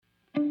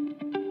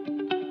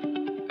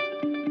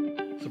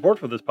Support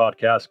for this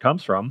podcast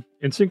comes from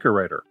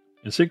InSinkErator.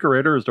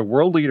 InSinkErator is the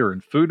world leader in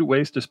food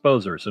waste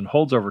disposers and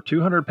holds over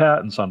 200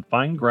 patents on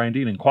fine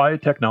grinding and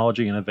quiet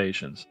technology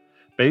innovations.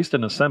 Based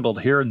and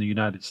assembled here in the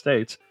United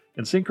States,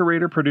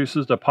 InSinkErator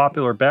produces the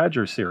popular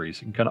Badger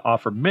series and can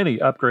offer many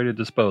upgraded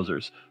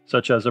disposers,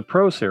 such as a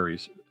Pro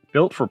series,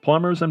 built for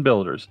plumbers and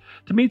builders,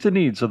 to meet the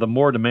needs of the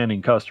more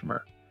demanding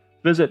customer.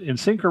 Visit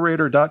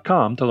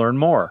InSinkErator.com to learn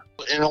more.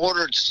 In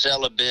order to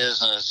sell a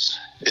business,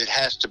 it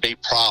has to be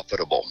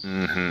profitable.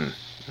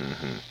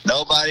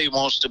 Nobody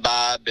wants to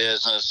buy a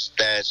business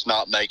that's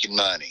not making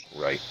money.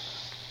 Right.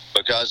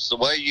 Because the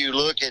way you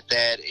look at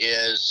that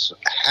is,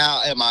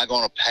 how am I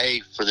going to pay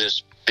for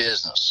this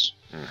business?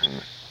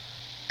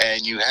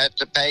 And you have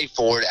to pay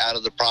for it out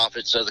of the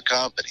profits of the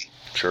company.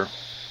 Sure.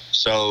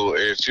 So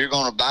if you're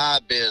going to buy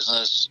a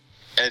business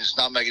and it's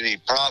not making any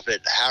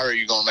profit, how are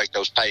you going to make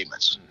those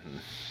payments?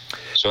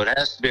 So it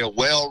has to be a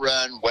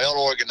well-run,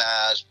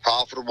 well-organized,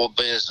 profitable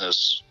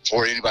business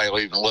before anybody will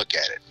even look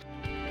at it.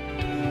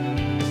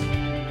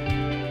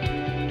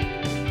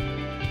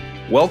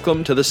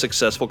 Welcome to the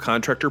Successful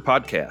Contractor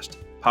Podcast,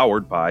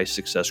 powered by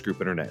Success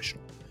Group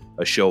International,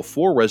 a show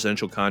for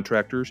residential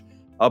contractors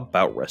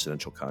about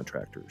residential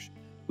contractors.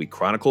 We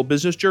chronicle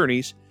business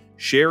journeys,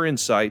 share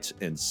insights,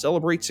 and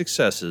celebrate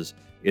successes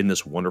in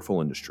this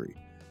wonderful industry.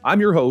 I'm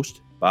your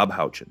host, Bob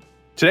Houchin.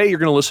 Today, you're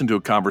going to listen to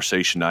a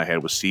conversation I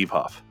had with Steve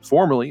Huff,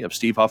 formerly of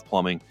Steve Huff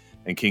Plumbing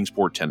in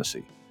Kingsport,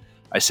 Tennessee.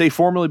 I say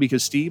formerly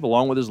because Steve,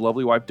 along with his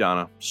lovely wife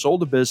Donna,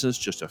 sold the business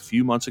just a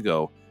few months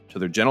ago to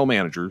their general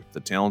manager,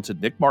 the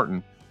talented Nick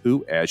Martin,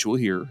 who, as you will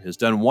hear, has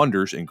done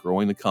wonders in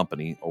growing the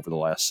company over the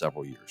last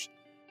several years.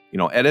 You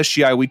know, at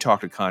SGI, we talk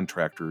to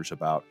contractors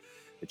about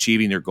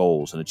achieving their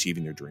goals and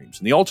achieving their dreams.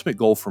 And the ultimate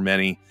goal for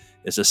many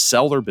is to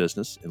sell their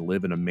business and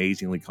live an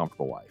amazingly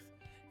comfortable life.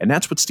 And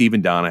that's what Steve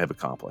and Donna have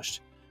accomplished.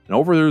 And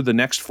over the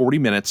next 40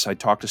 minutes, I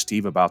talked to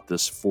Steve about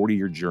this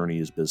 40-year journey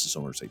as business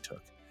owners they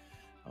took.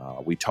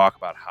 We talk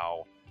about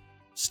how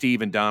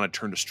Steve and Donna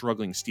turned a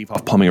struggling Steve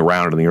Huff Plumbing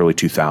around in the early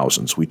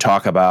 2000s. We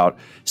talk about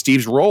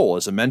Steve's role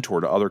as a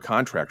mentor to other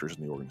contractors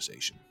in the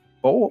organization.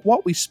 But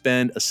what we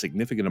spend a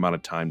significant amount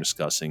of time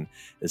discussing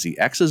is the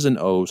X's and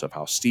O's of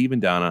how Steve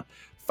and Donna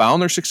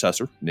found their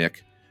successor,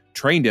 Nick,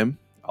 trained him,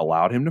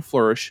 allowed him to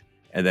flourish,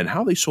 and then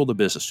how they sold the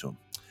business to him.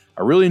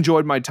 I really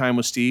enjoyed my time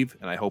with Steve,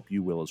 and I hope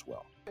you will as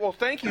well. Well,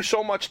 thank you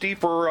so much, Steve,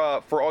 for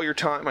all your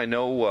time. I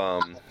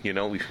know,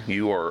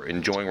 you are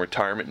enjoying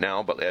retirement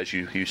now, but as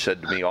you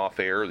said to me off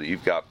air,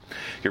 that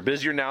you're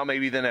busier now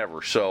maybe than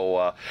ever.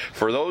 So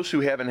for those who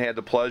haven't had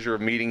the pleasure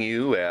of meeting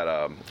you at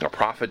a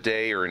Profit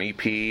Day or an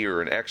EP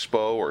or an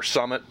Expo or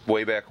Summit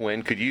way back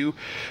when, could you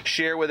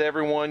share with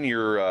everyone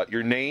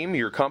your name,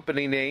 your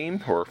company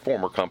name, or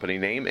former company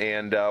name,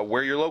 and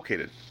where you're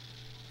located?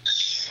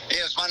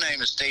 Yes, my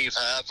name is Steve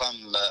Huff.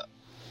 I'm the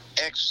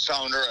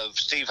ex-owner of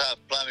Steve Huff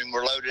Plumbing.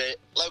 We're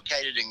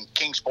located in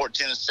Kingsport,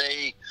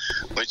 Tennessee,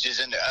 which is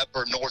in the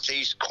upper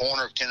northeast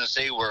corner of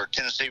Tennessee, where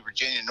Tennessee,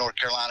 Virginia, and North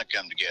Carolina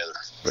come together.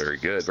 Very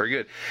good, very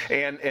good.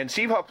 And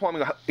Steve Huff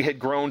Plumbing had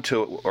grown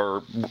to,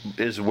 or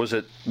was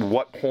it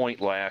what point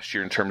last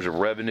year in terms of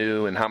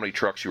revenue and how many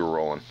trucks you were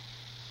rolling?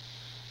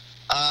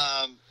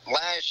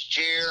 Last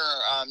year,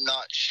 I'm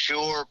not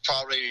sure,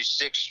 probably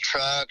 6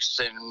 trucks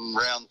and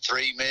around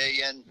 $3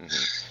 million.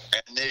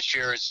 And this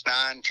year it's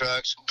 9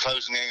 trucks,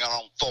 closing in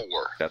on 4.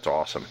 That's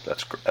awesome.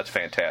 That's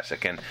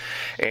fantastic.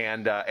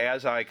 And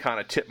as I kind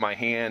of tip my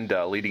hand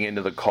leading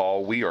into the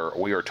call, we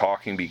are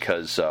talking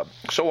because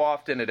so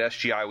often at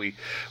SGI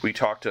we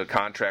talk to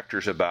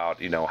contractors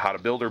about how to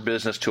build their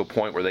business to a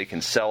point where they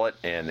can sell it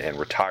and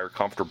retire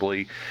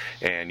comfortably.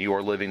 And you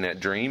are living that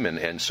dream.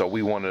 And so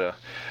I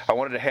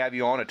wanted to have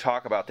you on to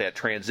talk about that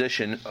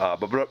transition.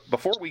 But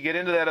before we get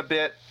into that a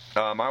bit,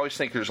 I always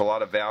think there's a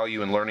lot of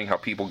value in learning how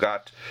people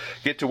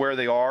get to where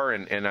they are,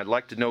 and I'd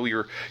like to know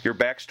your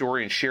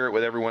backstory and share it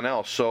with everyone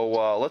else.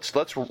 So let's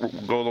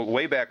go the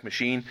way back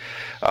machine.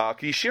 Can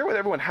you share with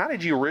everyone, how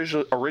did you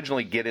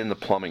originally get in the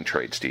plumbing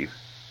trade, Steve?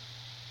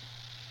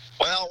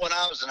 Well, when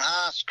I was in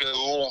high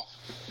school,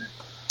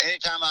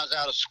 anytime I was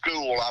out of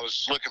school, I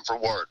was looking for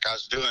work. I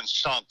was doing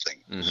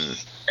something,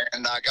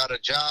 and I got a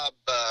job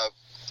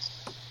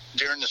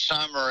during the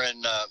summer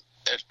and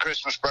at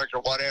Christmas break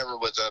or whatever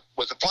with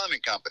a plumbing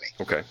company.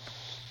 Okay.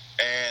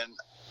 And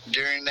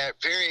during that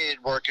period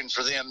working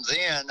for them,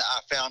 then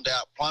I found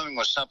out plumbing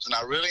was something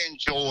I really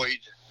enjoyed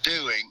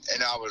doing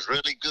and I was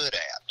really good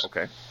at.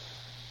 Okay.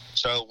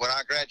 So when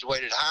I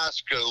graduated high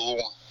school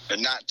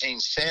in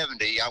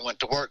 1970, I went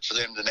to work for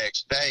them the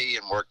next day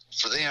and worked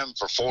for them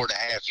for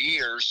 4.5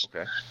 years.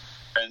 Okay.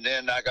 And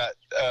then I got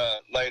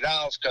laid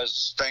off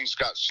because things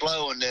got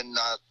slow, and then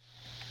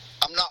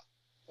I'm not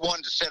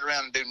one to sit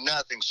around and do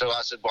nothing, so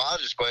I said, well, I'll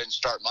just go ahead and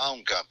start my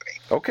own company.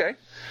 Okay.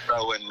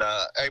 So in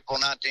April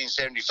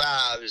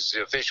 1975 is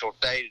the official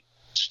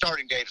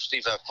starting date of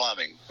Steve Huff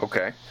Plumbing.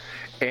 Okay.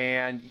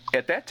 And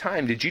at that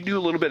time, did you do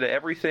a little bit of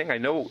everything?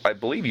 I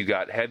believe you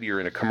got heavier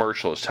in a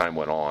commercial as time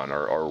went on,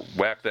 or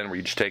back then were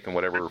you just taking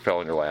whatever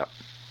fell in your lap?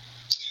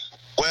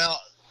 Well,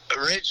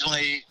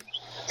 originally,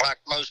 like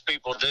most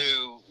people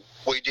do,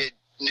 we did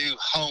new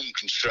home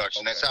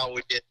construction. Okay. That's all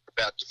we did for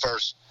about the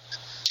first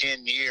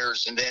 10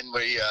 years, and then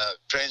we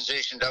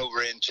transitioned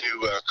over into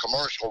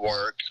commercial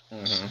work,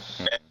 and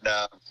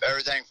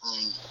everything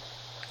from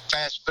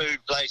fast food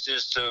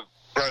places to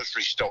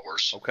grocery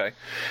stores. Okay.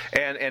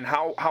 And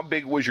how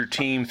big was your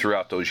team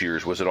throughout those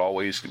years? Was it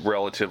always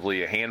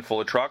relatively a handful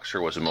of trucks,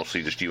 or was it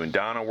mostly just you and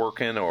Donna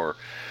working, or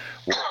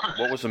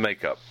what was the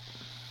makeup?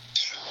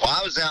 Well,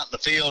 I was out in the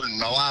field, and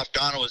my wife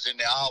Donna was in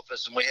the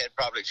office, and we had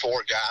probably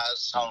 4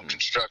 guys on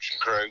construction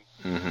crew.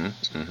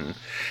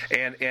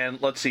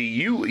 And let's see,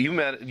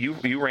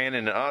 you ran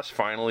into us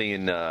finally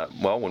in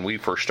when we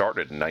first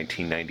started in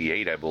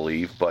 1998, I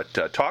believe. But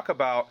talk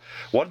about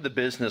what did the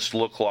business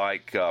look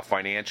like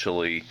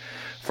financially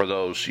for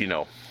those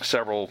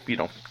several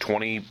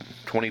 20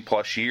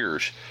 plus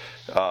years.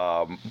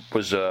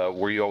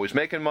 Were you always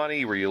making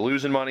money? Were you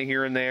losing money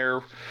here and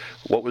there?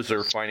 What was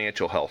their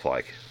financial health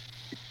like?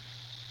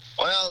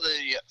 Well,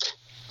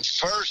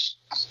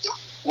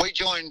 we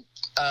joined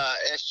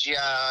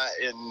SGI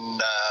in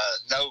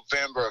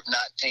November of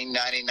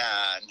 1999.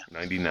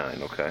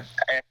 99, okay.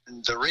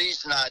 And the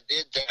reason I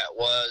did that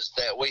was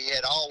that we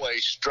had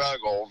always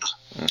struggled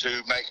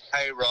to make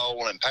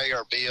payroll and pay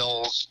our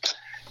bills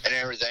and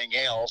everything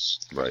else.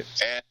 Right.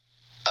 And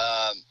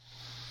I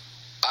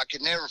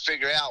could never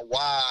figure out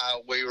why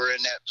we were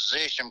in that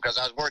position, because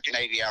I was working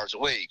 80 hours a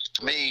week.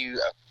 To me,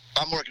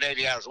 I'm working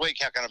 80 hours a week,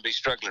 how can I be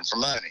struggling for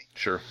money?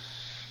 Sure.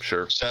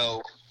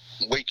 So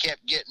we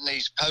kept getting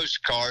these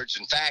postcards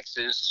and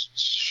faxes to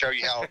show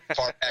you how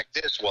far back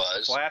this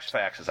was. Flash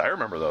faxes, I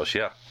remember those,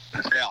 yeah.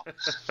 Yeah,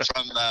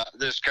 from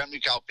this company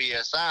called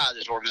PSI,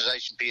 this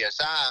organization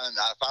PSI, and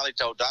I finally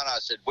told Donna, I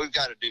said, we've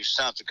got to do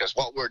something, because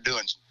what we're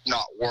doing is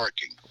not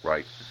working.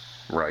 Right.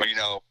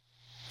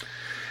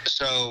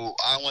 So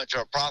I went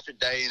to a profit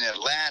day in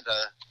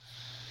Atlanta,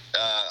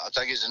 I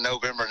think it was in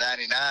November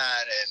 99,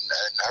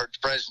 and heard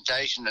the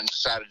presentation and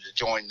decided to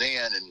join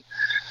then. And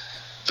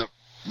the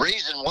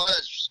reason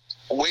was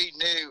we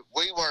knew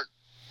we weren't,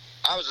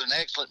 I was an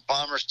excellent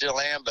plumber, still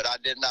am, but I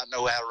did not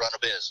know how to run a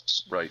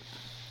business. Right.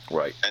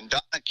 And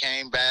Donna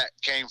came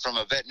from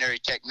a veterinary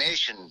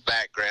technician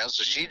background,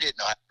 so she didn't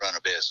know how to run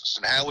a business.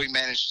 And how we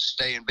managed to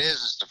stay in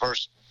business the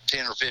first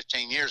 10 or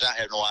 15 years, I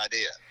have no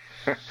idea.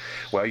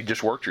 Well, you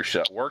just worked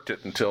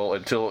it until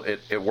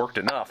it worked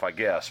enough, I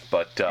guess.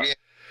 But yeah.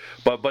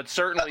 But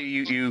certainly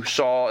you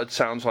saw, it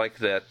sounds like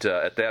that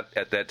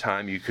at that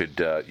time you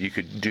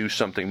could do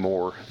something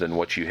more than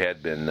what you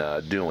had been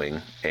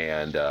doing.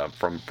 And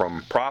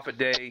from Profit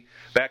Day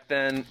back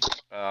then,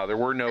 there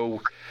were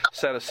no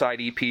set aside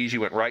EPs.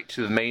 You went right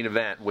to the main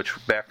event, which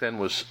back then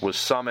was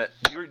Summit.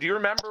 Do you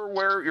remember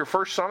where your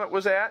first Summit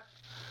was at?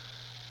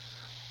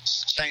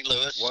 St.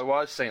 Louis. Well, it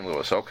was St.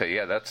 Louis. Okay,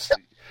 yeah, that.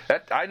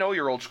 I know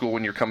you're old school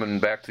when you're coming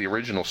back to the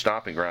original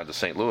stomping ground to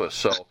St. Louis.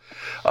 So,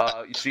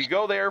 so you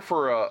go there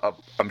for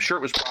I'm sure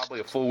it was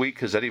probably a full week,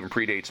 because that even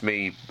predates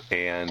me.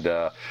 And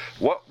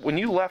when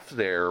you left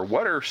there,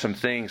 what are some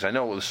things? I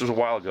know this was a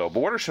while ago, but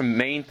what are some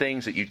main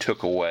things that you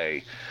took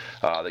away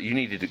that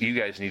you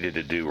guys needed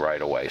to do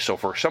right away? So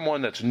for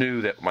someone that's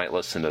new that might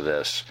listen to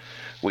this,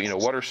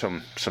 what are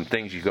some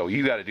things you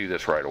got to do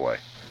this right away?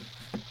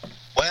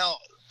 Well,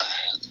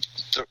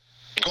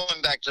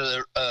 going back to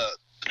the.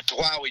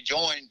 Why we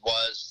joined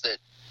was that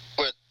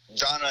with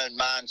Donna and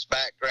mine's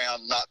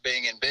background not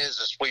being in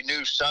business, we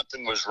knew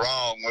something was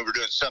wrong. We were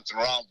doing something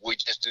wrong, but we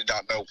just did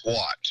not know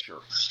what.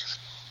 Sure.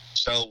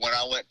 So when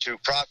I went to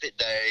Profit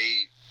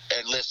Day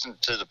and listened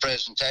to the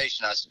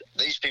presentation, I said,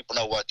 these people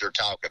know what they're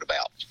talking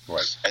about.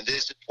 Right. And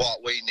this is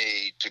what we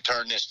need to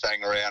turn this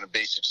thing around and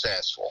be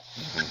successful.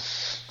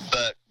 Mm-hmm.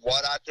 But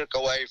what I took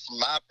away from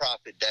my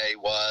Profit Day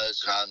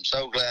was, and I'm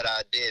so glad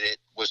I did it,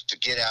 was to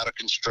get out of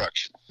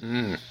construction.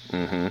 The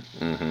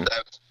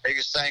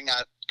biggest thing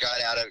I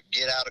got out of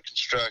get out of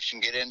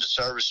construction, get into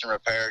service and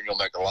repair, and you'll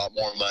make a lot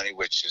more money,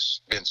 which has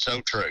been so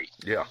true.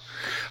 Yeah.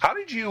 How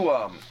did you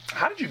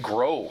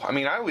grow? I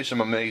mean, I always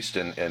am amazed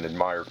and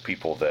admire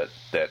people that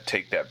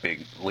take that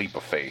big leap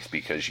of faith,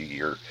 because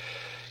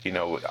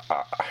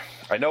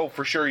I know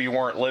for sure you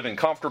weren't living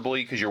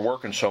comfortably because you're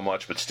working so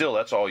much, but still,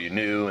 that's all you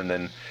knew. And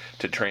then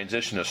to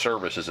transition to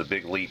service is a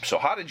big leap. So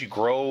how did you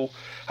grow?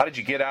 How did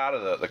you get out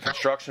of the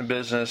construction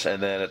business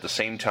and then at the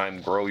same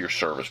time grow your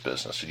service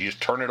business? Did you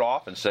just turn it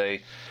off and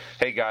say,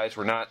 hey guys,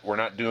 we're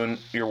not doing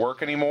your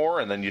work anymore?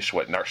 And then you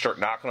start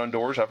knocking on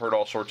doors? I've heard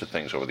all sorts of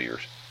things over the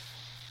years.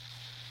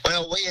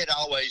 Well, we had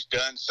always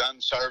done some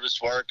service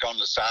work on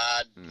the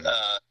side. In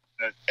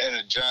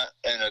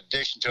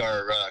addition to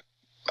our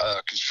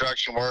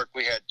construction work,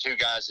 we had 2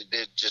 guys that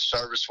did just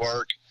service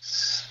work.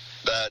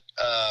 But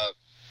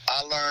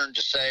I learned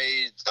to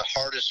say the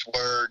hardest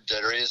word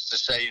there is to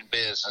say in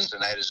business,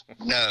 and that is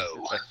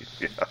no.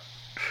 Yeah.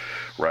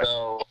 Right.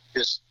 So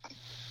just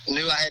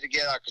knew I had to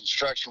get out of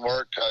construction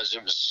work because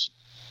it was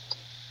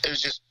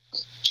just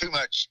too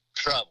much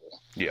trouble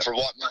for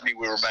what money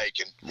we were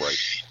making. Right.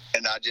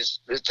 And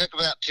it took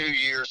about 2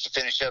 years to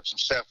finish up some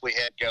stuff we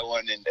had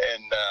going, and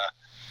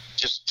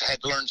just had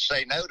to learn to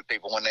say no to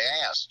people when they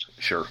asked.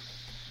 Sure.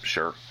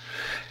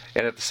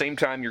 And at the same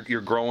time,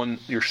 you're growing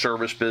your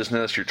service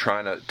business. You're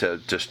trying to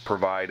just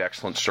provide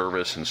excellent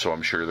service, and so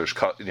I'm sure there's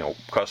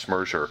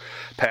customers are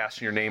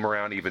passing your name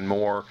around even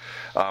more.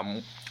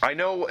 I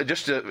know,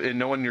 just in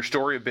knowing your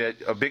story a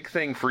bit, a big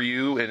thing for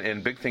you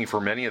and big thing for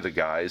many of the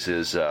guys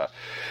is,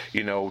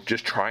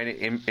 just trying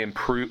to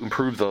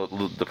improve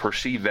the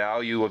perceived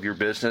value of your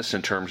business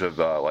in terms of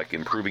like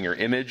improving your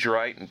image,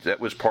 right? And that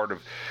was part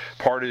of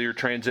your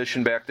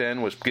transition back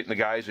then, was getting the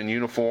guys in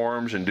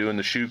uniforms and doing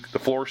the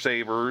floor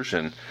savers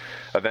and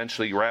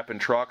eventually wrapping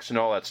trucks and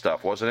all that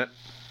stuff, wasn't it?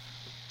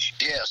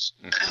 Yes.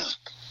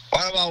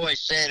 What I've always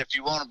said, if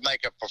you want to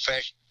get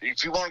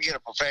a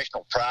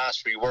professional price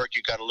for your work,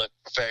 you got to look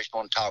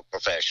professional and talk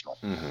professional.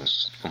 Mm-hmm.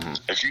 Mm-hmm.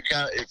 If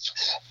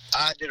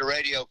I did a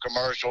radio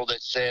commercial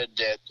that said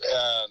that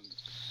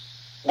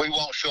we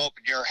won't show up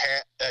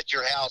at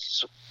your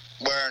house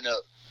wearing a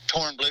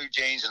torn blue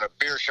jeans and a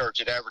beer shirt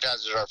that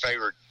advertises our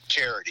favorite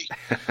charity.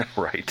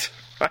 Right.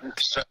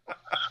 So,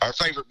 our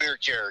favorite beer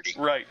charity.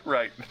 Right.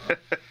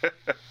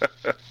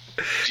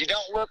 If you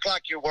don't look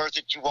like you're worth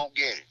it, you won't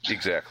get it.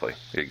 Exactly.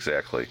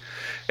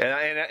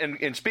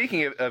 And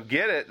speaking of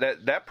get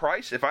it, that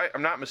price, if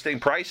I'm not mistaken,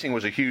 pricing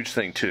was a huge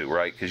thing too,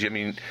 right? Because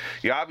you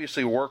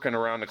obviously were working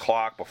around the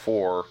clock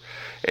before,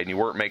 and you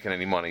weren't making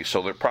any money,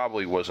 so there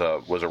probably was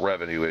a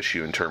revenue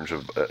issue in terms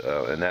of,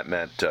 and that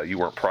meant you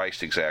weren't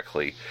priced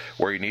exactly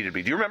where you needed to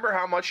be. Do you remember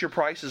how much your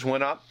prices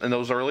went up in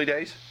those early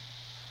days?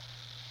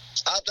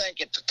 I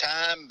think at the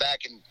time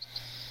back in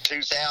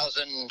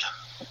 2000,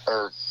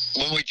 or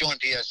when we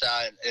joined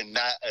PSI in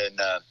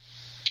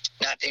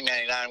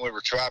 1999, we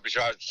were probably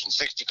charging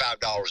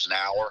 $65 an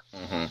hour.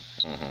 Mm-hmm.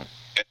 Mm-hmm.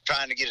 And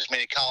trying to get as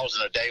many calls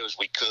in a day as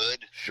we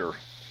could. Sure.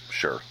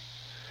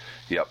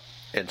 Yep.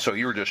 And so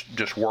you were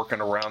just working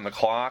around the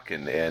clock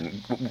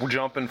and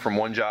jumping from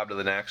one job to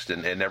the next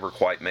and never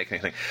quite making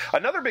anything.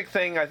 Another big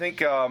thing I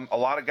think a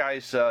lot of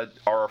guys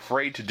are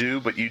afraid to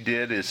do, but you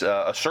did, is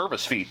a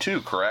service fee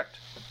too, correct?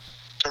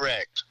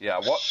 Correct. Yeah.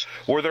 What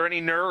were there any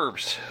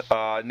nerves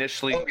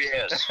initially? Oh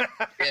yes.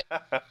 Yeah.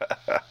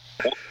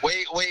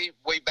 We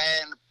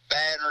batted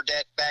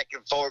that back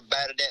and forth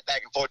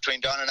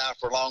between Don and I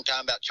for a long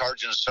time about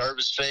charging a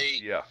service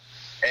fee. Yeah.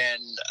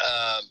 And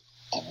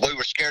we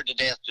were scared to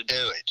death to do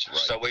it. Right.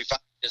 So we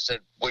finally just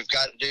said, we've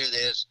got to do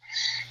this.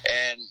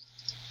 And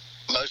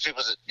most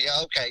people said, yeah,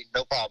 okay,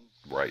 no problem.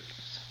 Right.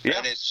 Yeah.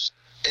 And it's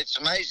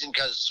amazing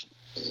because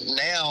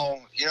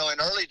now, in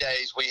early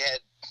days we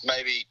had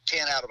maybe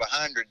 10 out of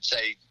 100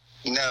 say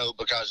no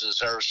because of the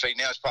service fee.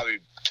 Now it's probably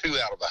 2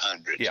 out of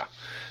 100. Yeah.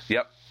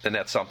 Yep. And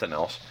that's something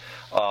else.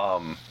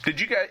 Did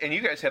you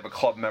guys have a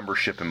club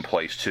membership in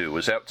place too?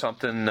 Was that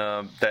something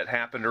that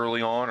happened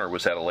early on, or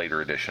was that a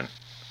later addition?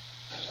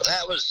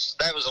 That was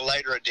a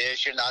later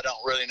addition. I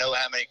don't really know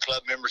how many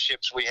club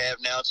memberships we have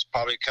now. It's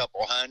probably a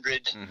couple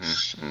hundred.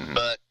 Mm-hmm. Mm-hmm.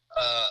 But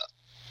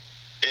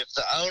if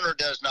the owner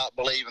does not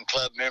believe in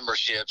club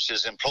memberships,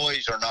 his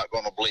employees are not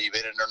going to believe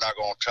it, and they're not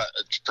going to try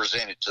to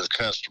present it to the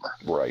customer.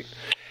 Right.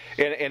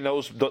 And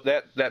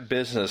that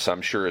business,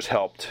 I'm sure, has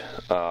helped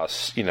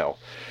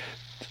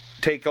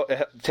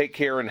take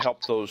care and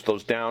help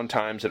those down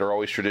times that are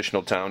always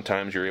traditional down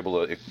times. You're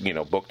able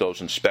to book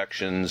those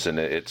inspections, and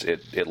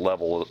it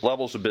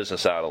levels the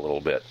business out a little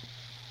bit.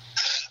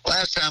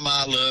 Last time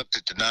I looked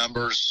at the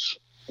numbers,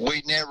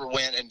 we never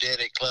went and did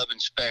a club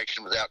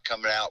inspection without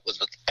coming out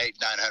with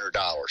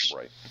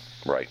 $800-900.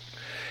 Right.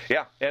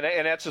 Yeah,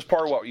 and that's just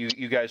part of what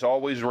you guys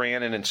always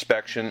ran an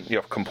inspection,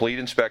 complete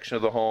inspection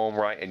of the home,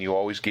 right? And you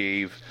always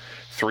gave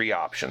 3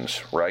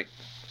 options, right?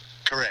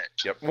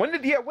 Correct. Yep. When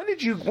did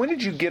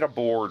you get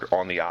aboard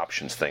on the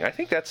options thing? I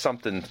think that's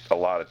something a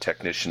lot of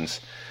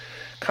technicians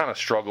kind of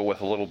struggle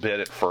with a little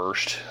bit at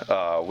first.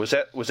 Was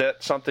that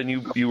something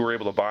you were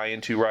able to buy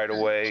into right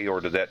away,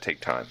 or did that take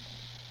time?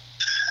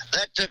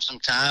 That took some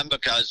time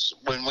because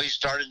when we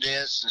started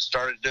this and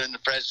started doing the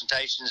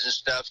presentations and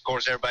stuff, of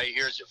course, everybody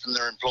hears it from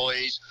their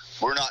employees.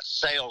 We're not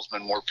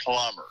salesmen, we're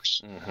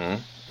plumbers. Mm-hmm.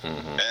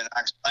 Mm-hmm. And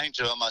I explained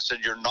to them, I said,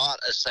 you're not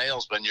a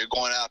salesman. You're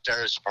going out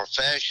there as a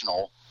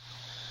professional,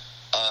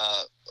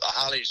 a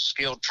highly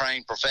skilled,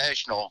 trained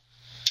professional,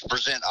 to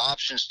present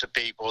options to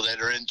people that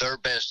are in their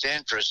best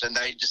interest, and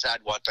they decide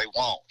what they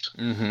want.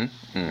 Mm-hmm.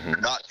 Mm-hmm. You're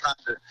not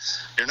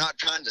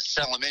trying to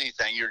sell them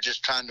anything. You're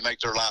just trying to make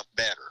their life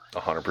better.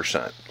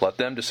 100%. Let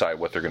them decide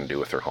what they're going to do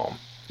with their home.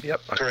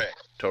 Yep. Correct.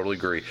 I totally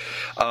agree.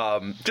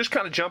 Just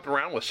kind of jumping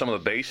around with some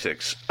of the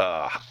basics.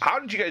 How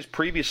did you guys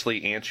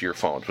previously answer your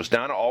phones? Was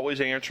Donna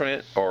always answering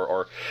it,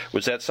 or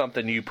was that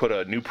something you put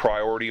a new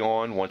priority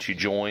on once you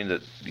joined,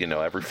 that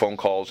every phone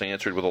call is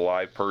answered with a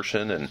live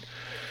person, and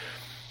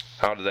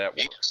how did that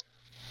work?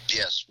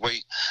 Yes,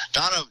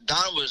 Donna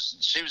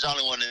was the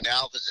only one in the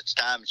office at the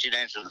time, and she'd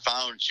answer the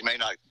phone. We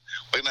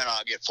may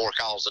not get 4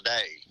 calls a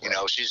day.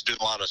 She's doing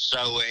a lot of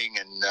sewing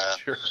and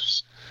sure.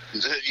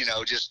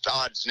 Just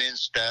odds and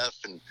ends stuff.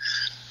 And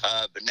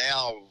but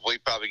now we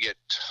probably get,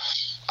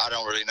 I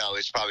don't really know,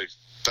 it's probably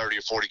 30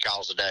 or 40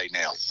 calls a day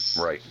now.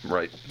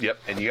 Right. Yep.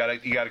 And you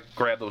gotta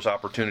grab those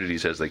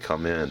opportunities as they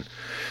come in.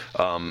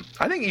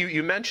 I think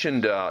you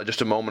mentioned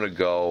just a moment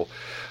ago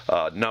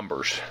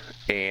numbers,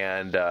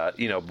 and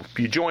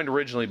you joined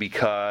originally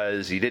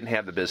because you didn't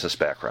have the business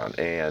background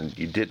and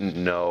you didn't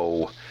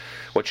know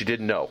what you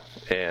didn't know,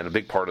 and a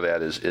big part of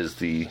that is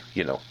the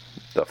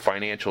the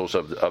financials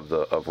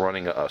of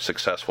running a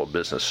successful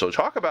business. So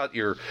talk about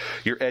your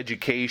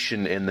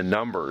education in the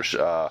numbers.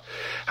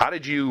 How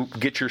did you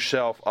get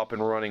yourself up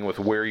and running with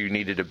where you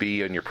needed to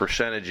be on your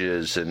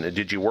percentages? And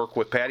did you work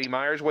with Patty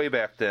Myers way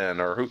back then,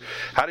 or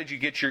how did you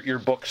get your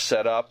book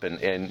set up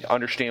and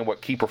understand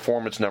what key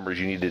performance numbers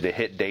you needed to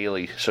hit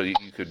daily so you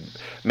could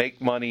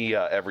make money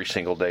every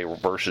single day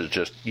versus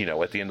just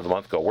at the end of the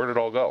month go, where did it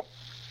all go?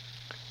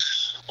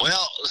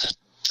 Well,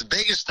 the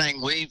biggest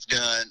thing we've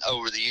done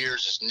over the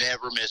years is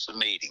never miss a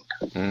meeting.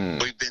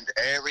 We've been to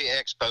every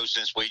expo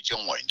since we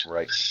joined.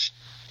 Right.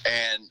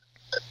 And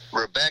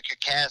Rebecca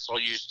Castle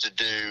used to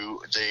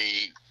do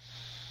the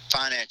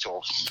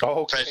financial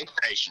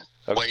presentation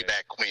way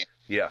back when.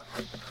 Yeah.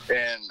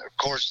 And, of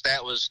course,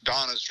 that was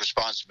Donna's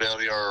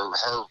responsibility, or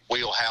her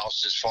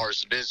wheelhouse as far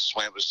as the business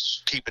went,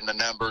 was keeping the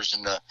numbers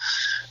and the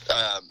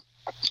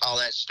all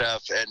that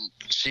stuff. And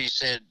she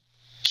said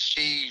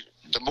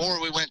the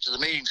more we went to the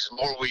meetings, the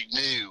more we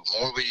knew,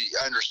 more we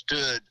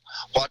understood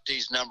what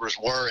these numbers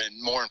were,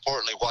 and more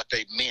importantly, what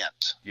they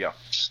meant. Yeah.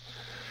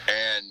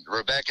 And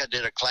Rebecca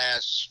did a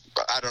class,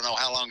 I don't know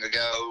how long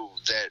ago,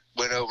 that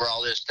went over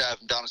all this stuff,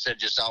 and Donna said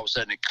just all of a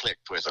sudden it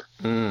clicked with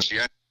her. She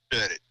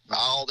understood it.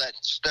 All that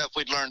stuff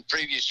we'd learned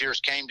previous years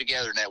came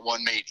together in that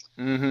one meeting.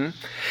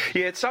 Mm-hmm.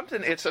 Yeah,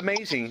 it's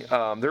amazing.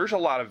 There's a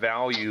lot of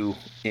value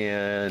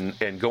in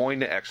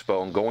going to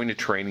Expo and going to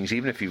trainings,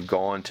 even if you've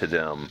gone to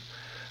them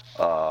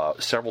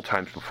several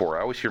times before.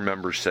 I always hear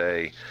members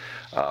say,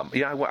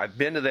 I've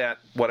been to that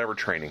whatever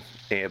training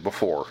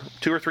before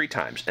 2 or 3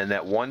 times, and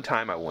that one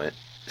time I went,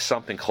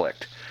 something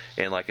clicked,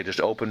 and it just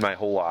opened my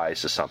whole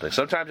eyes to something.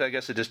 Sometimes I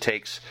guess it just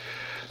takes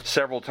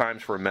several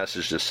times for a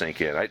message to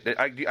sink in.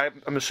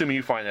 I'm assuming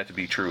you find that to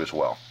be true as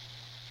well.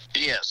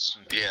 Yes,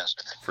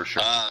 for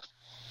sure.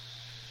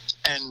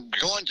 And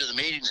going to the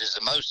meetings is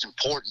the most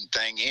important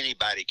thing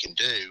anybody can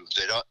do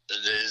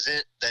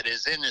that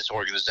is in this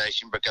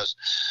organization, because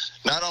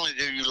not only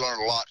do you learn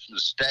a lot from the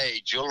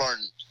stage, you'll learn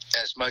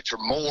as much or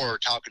more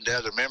talking to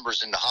other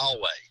members in the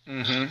hallway.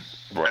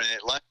 Mm-hmm. Right. And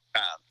at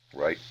lunchtime.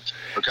 Right.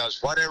 Because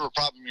whatever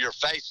problem you're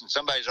facing,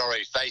 somebody's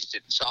already faced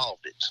it and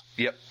solved it.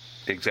 Yep.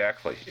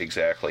 Exactly.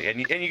 And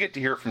you get to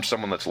hear it from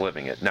someone that's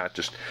living it, not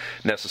just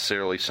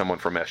necessarily someone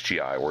from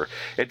SGI, where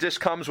it just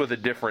comes with a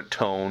different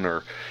tone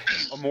or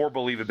more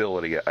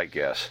believability, I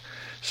guess.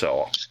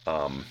 So,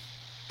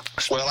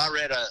 well, I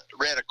read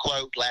a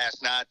quote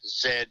last night that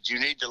said,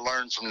 "You need to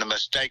learn from the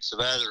mistakes of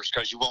others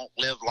because you won't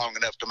live long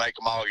enough to make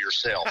them all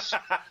yourself."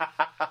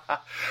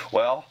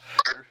 Well,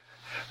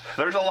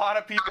 there's a lot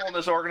of people in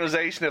this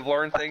organization that have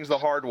learned things the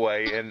hard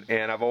way,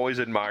 and I've always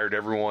admired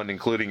everyone,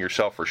 including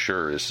yourself for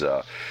sure, is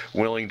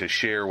willing to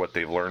share what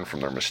they've learned from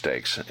their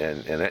mistakes.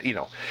 And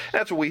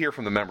that's what we hear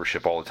from the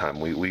membership all the time.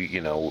 We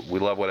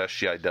love what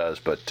SGI does,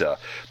 but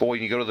when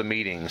you go to the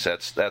meetings,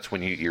 that's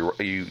when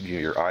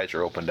your eyes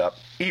are opened up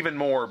even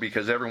more,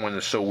 because everyone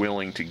is so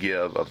willing to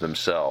give of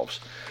themselves,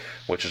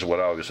 which is what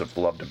I always have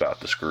loved about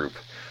this group.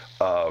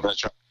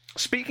 That's right.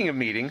 Speaking of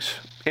meetings,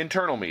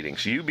 internal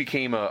meetings, you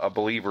became a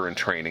believer in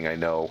training, I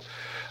know.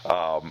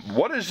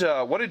 What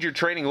did your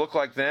training look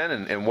like then,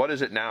 and what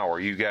is it now? Are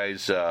you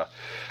guys, I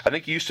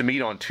think you used to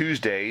meet on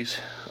Tuesdays,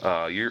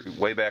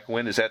 way back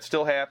when. Is that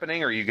still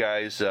happening? Or are you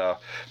guys,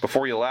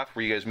 before you left,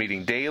 were you guys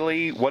meeting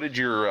daily? What did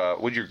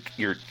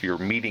your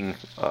meeting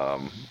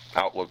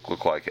outlook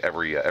look like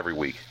every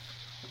week?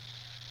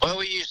 Well,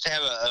 we used to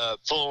have a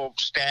full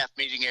staff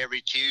meeting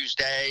every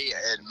Tuesday,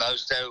 and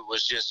most of it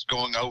was just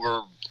going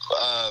over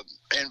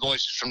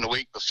invoices from the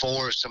week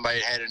before if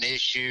somebody had an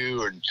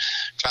issue, and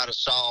try to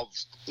solve,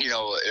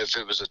 if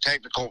it was a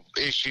technical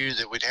issue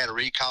that we'd had a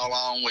recall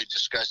on, we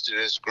discussed it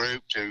as a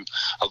group to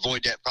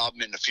avoid that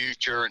problem in the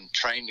future and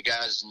train the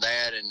guys in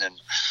that. And then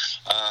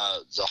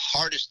the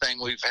hardest thing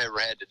we've ever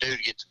had to do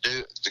to get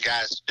the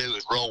guys to do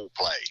is role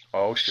play.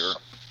 Oh, sure.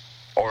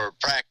 Or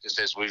practice,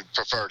 as we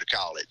prefer to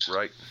call it.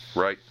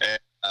 Right. And,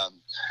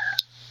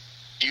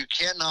 you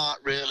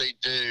cannot really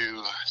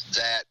do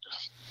that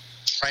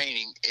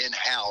training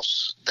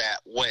in-house that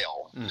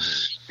well.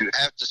 Mm-hmm. You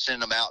have to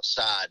send them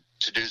outside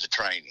to do the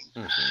training.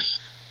 Mm-hmm.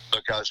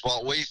 Because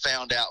what we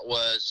found out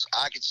was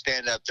I could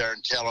stand up there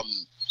and tell them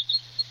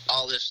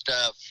all this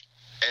stuff,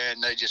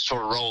 and they just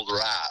sort of roll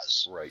their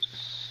eyes. Right.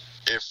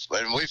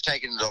 And we've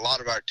taken a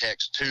lot of our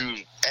techs to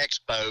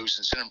expos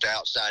and sent them to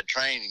outside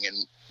training,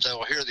 and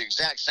they'll hear the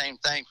exact same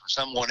thing from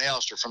someone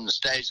else or from the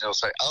stage, and they'll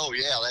say, "Oh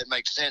yeah, that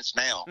makes sense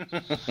now."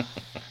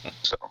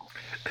 So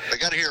they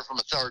got to hear it from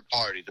a third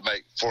party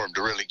for them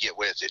to really get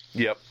with it.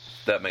 Yep,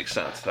 that makes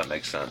sense.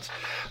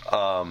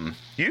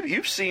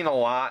 You've seen a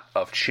lot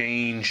of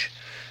change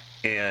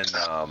in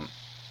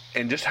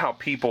just how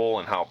people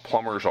and how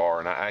plumbers are,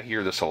 and I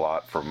hear this a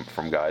lot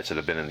from guys that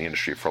have been in the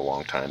industry for a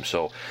long time.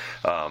 So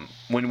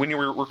when you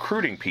were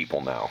recruiting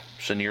people now,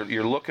 so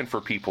you're looking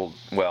for people,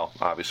 well,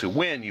 obviously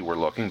when you were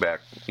looking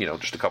back,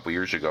 just a couple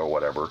years ago or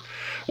whatever,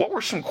 what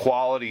were some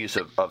qualities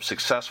of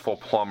successful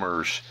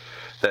plumbers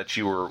that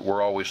you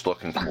were always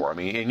looking for? I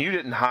mean, and you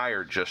didn't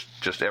hire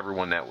just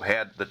everyone that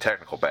had the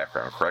technical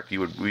background, correct?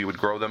 You would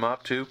grow them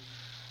up too?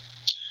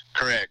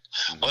 Correct.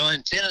 Well,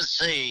 in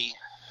Tennessee,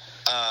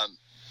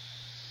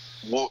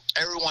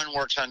 everyone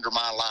works under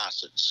my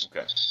license.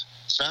 Okay.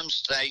 Some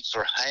states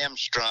are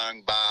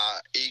hamstrung by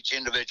each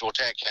individual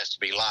tech has to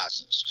be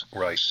licensed.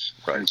 Right.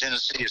 In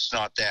Tennessee, it's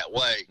not that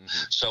way.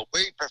 Mm-hmm. So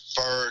we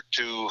prefer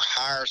to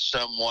hire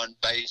someone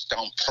based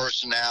on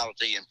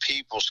personality and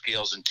people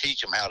skills and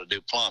teach them how to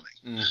do plumbing.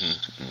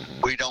 Mm-hmm.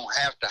 Mm-hmm. We don't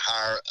have to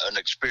hire an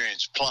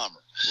experienced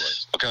plumber.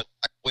 Right. Because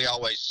like we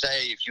always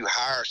say, if you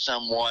hire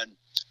someone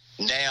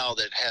now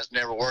that has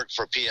never worked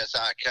for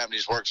PSI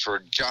companies, works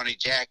for Johnny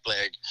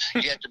Jackleg,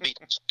 you have to beat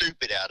the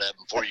stupid out of them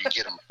before you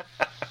get them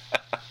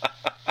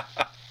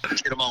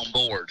on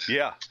board.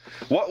 Yeah.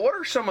 What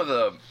are some of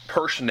the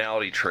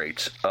personality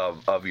traits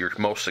of your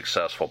most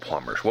successful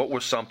plumbers? What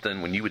was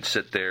something when you would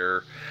sit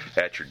there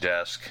at your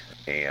desk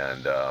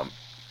and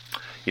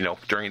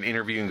during an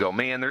interview and go,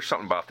 man, there's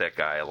something about that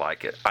guy, I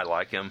like it. I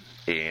like him.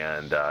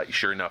 And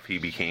sure enough, he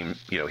became,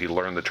 he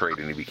learned the trade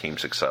and he became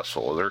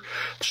successful. Are there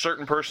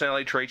certain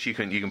personality traits you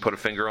can put a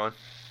finger on?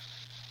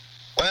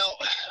 Well,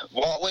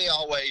 what we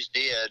always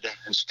did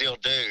and still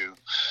do,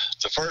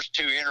 the first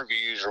 2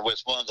 interviews are with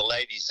one of the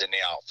ladies in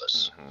the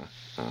office.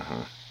 Mm-hmm.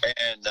 Mm-hmm.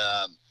 And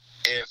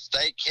if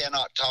they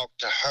cannot talk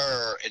to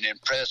her and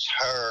impress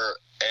her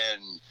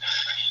and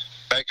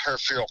make her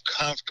feel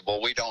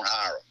comfortable, we don't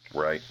hire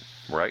them.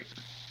 Right.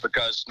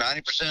 Because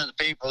 90% of the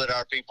people that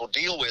our people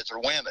deal with are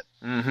women.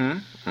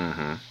 Mm-hmm.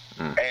 Mm-hmm.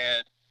 Mm-hmm.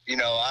 And,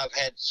 I've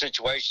had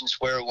situations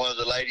where one of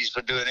the ladies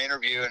would do an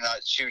interview and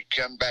she would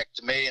come back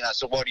to me and I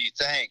said, what do you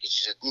think? And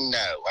she said, no.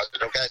 I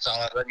said, okay, that's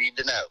all I need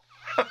to know.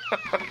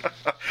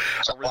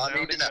 That's all I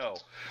need to know.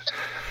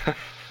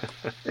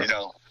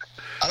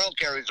 I don't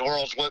care if he's the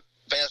world's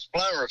best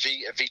plumber. If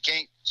he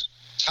can't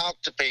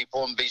talk to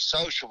people and be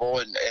sociable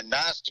and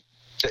nice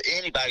to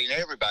anybody and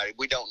everybody,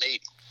 we don't need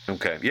him.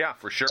 Okay, yeah,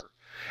 for sure.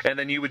 And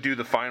then you would do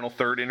the final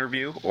 3rd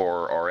interview,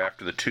 or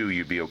after the 2,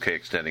 you'd be okay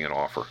extending an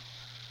offer?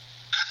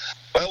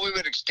 Well, we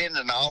would extend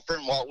an offer,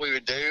 and what we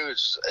would do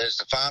is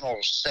the final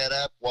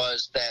setup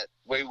was that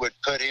we would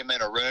put him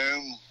in a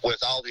room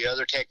with all the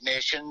other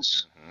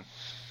technicians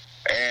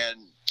and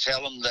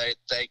tell them that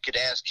they could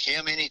ask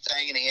him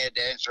anything, and he had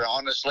to answer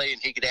honestly,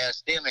 and he could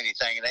ask them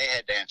anything, and they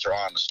had to answer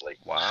honestly.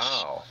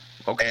 Wow.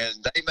 Okay.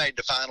 And they made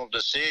the final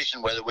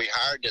decision whether we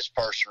hired this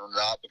person or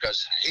not,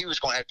 because he was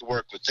going to have to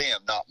work with them,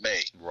 not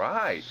me.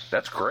 Right.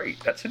 That's great.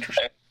 That's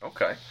interesting.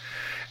 Okay.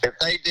 If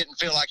they didn't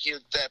feel like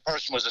that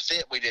person was a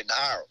fit, we didn't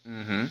hire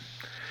them. Mm-hmm.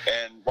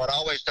 And what I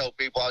always told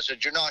people, I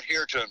said, you're not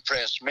here to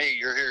impress me.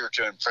 You're here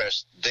to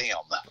impress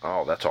them.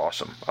 Oh, that's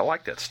awesome. I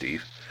like that,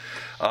 Steve.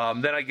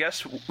 Then I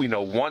guess,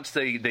 once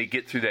they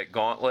get through that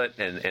gauntlet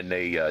and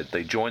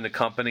they join the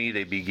company,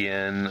 they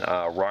begin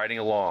riding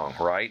along,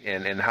 right?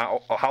 And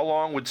how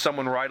long would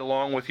someone ride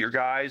along with your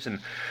guys?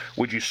 And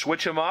would you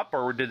switch them up,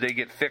 or did they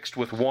get fixed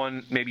with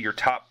one, maybe your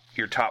top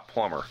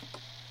plumber?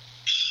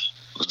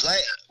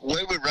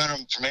 We would run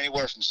them from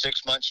anywhere from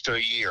 6 months to a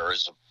year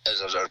as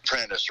an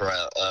apprentice or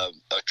a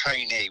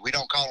trainee. We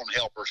don't call them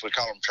helpers; we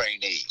call them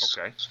trainees.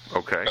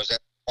 Okay. Because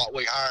that's what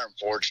we hire them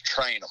for, to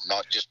train them,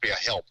 not just be a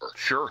helper.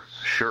 Sure.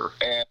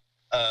 And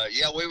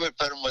we would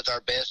put them with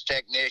our best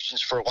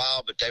technicians for a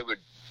while, but they would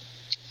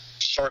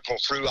circle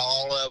through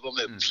all of them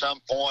at some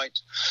point,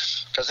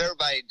 because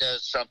everybody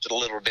does something a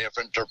little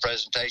different. Their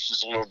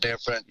presentation's a little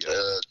different.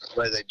 The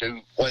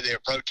way they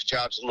approach the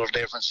job's a little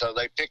different. So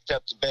they picked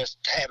up the best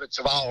habits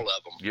of all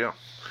of them. Yeah.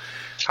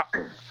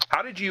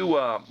 How did you,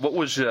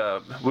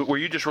 were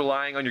you just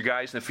relying on your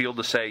guys in the field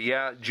to say,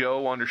 yeah,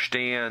 Joe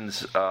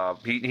understands,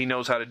 he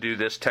knows how to do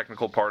this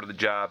technical part of the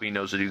job, he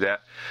knows to do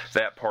that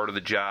part of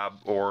the job,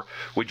 or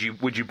would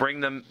you bring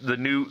them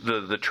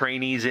the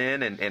trainees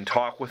in and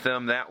talk with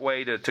them that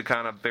way to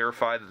kind of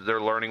verify that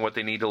they're learning what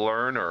they need to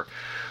learn, or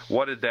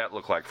what did that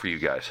look like for you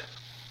guys?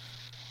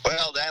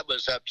 Well, that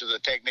was up to the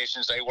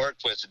technicians they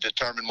worked with to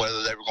determine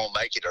whether they were going to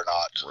make it or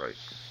not.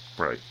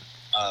 Right.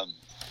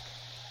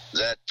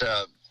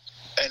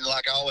 And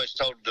like I always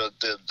told the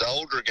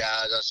older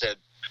guys, I said,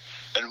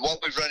 and what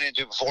we've run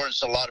into before, and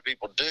so a lot of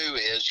people do,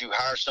 is you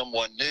hire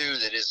someone new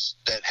that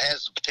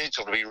has the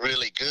potential to be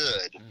really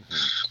good.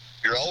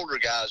 Mm-hmm. Your older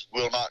guys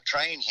will not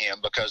train him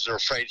because they're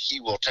afraid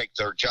he will take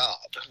their job.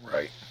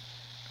 Right.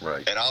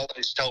 And I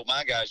always told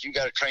my guys, you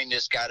got to train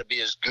this guy to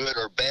be as good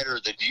or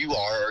better than you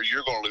are, or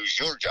you're going to lose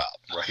your job.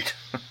 Right.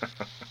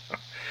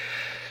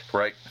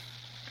 Right.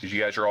 Because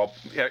you guys are all,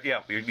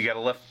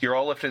 you're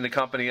all lifting the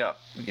company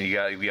up.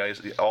 You guys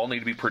all need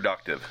to be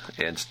productive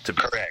and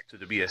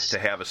to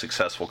have a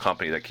successful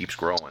company that keeps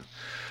growing.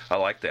 I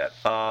like that.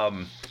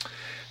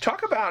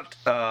 Talk about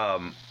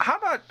how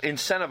about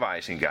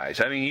incentivizing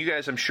guys? I mean, you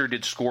guys, I'm sure,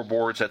 did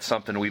scoreboards. That's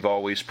something we've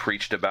always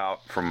preached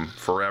about from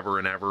forever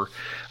and ever.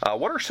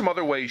 What are some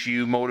other ways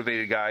you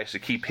motivated guys to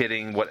keep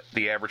hitting what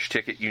the average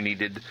ticket you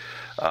needed?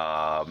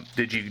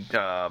 Did you?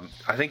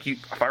 I think you,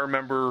 if I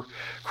remember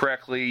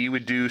correctly, you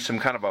would do some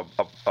kind of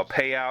a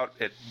payout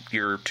at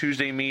your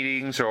Tuesday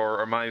meetings,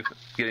 or am I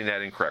getting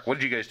that incorrect? What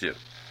did you guys do?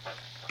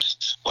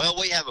 Well,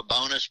 we have a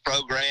bonus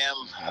program.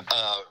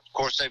 Of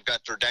course, they've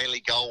got their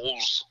daily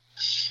goals,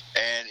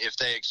 and if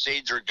they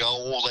exceed their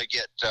goal, they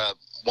get 1%.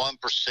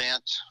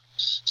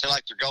 So,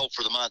 like, their goal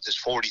for the month is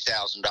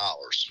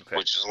 $40,000,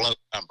 which is a low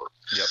number.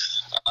 Yep.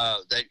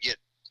 They get,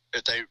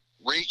 if they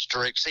reached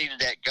or exceeded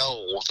that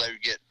goal, they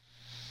would get,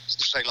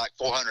 say, like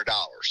 $400.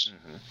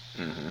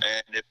 And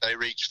if they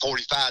reach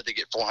 45, they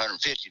get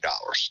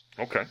 $450.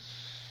 Okay.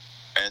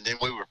 And then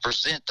we would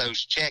present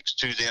those checks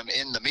to them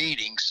in the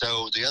meeting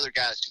so the other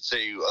guys could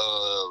say,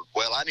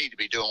 well, I need to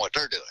be doing what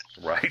they're doing.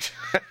 Right.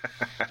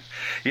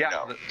 Yeah.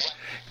 You know.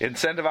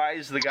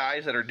 Incentivize the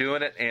guys that are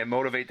doing it and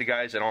motivate the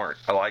guys that aren't.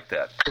 I like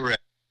that.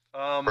 Correct.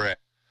 Correct.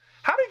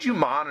 How did you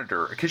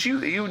monitor? Because you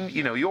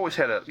always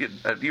had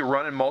you're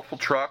running multiple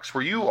trucks.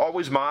 Were you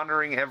always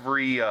monitoring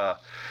every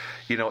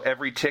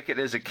every ticket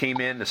as it came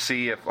in to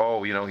see if,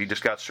 he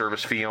just got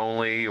service fee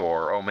only,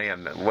 or, oh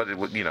man,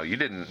 you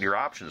didn't, your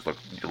options look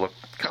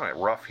kind of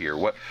rough here.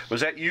 What was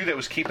that you that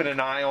was keeping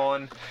an eye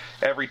on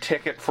every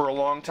ticket for a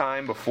long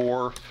time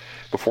before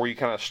you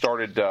kind of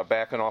started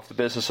backing off the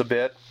business a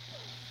bit?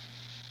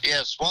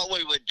 Yes, what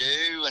we would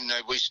do, and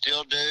we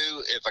still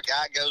do, if a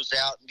guy goes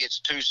out and gets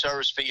 2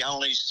 service fee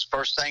onlys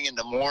first thing in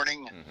the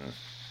morning,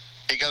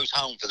 he goes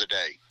home for the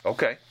day.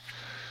 Okay.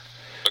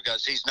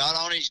 Because he's not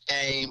on his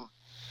game.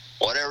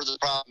 Whatever the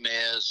problem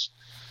is,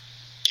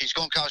 he's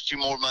going to cost you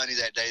more money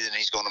that day than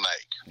he's going to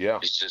make. Yeah.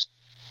 It's just,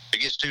 he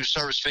gets 2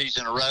 service fees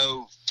in a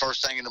row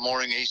first thing in the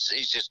morning. He's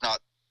just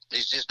not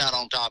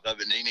on top of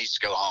it, and he needs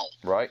to go home.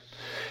 Right.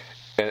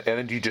 And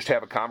then do you just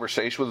have a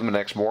conversation with them the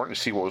next morning to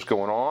see what was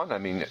going on? I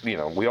mean,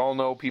 we all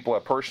know people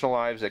have personal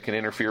lives that can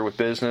interfere with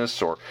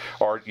business, or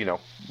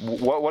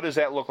what does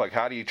that look like?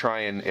 How do you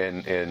try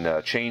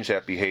and change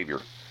that behavior?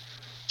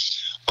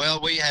 Well,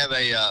 we have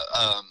a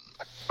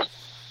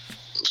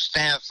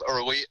staff,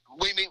 or we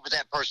meet with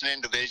that person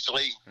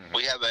individually.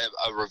 We have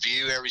a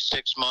review every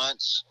 6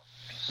 months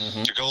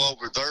to go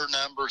over their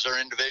numbers, their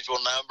individual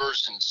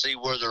numbers, and see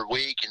where they're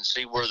weak and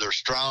see where they're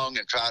strong,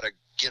 and try to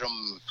get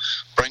them,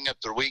 bring up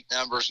their weak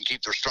numbers and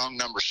keep their strong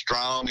numbers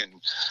strong, and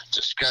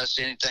discuss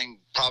anything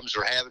problems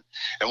they're having.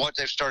 And what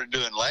they've started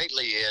doing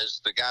lately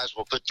is the guys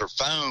will put their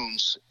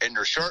phones in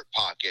their shirt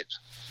pocket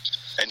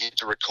and hit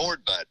the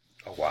record button.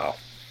 Oh, wow.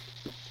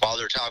 While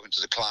they're talking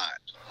to the client.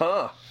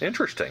 Huh.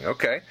 Interesting.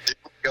 Okay.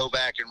 Go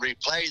back and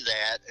replay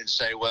that and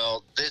say,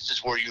 well, this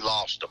is where you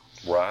lost them.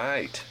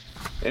 Right.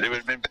 It would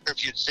have been better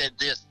if you'd said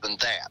this than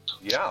that.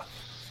 Yeah.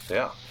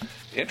 Yeah.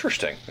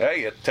 Interesting.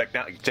 Hey,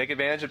 take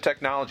advantage of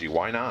technology.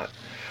 Why not?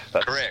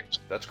 Correct.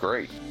 That's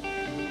great.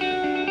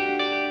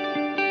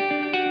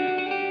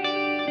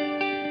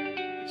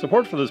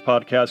 Support for this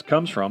podcast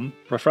comes from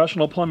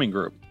Professional Plumbing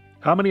Group.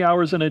 How many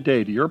hours in a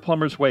day do your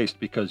plumbers waste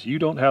because you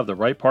don't have the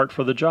right part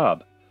for the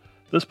job?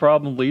 This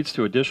problem leads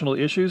to additional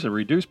issues and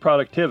reduced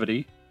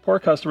productivity, poor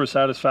customer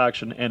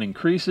satisfaction, and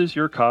increases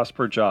your cost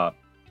per job.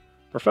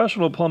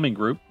 Professional Plumbing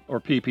Group,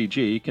 or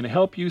PPG, can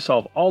help you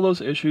solve all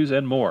those issues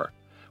and more.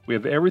 We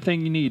have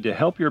everything you need to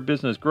help your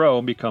business grow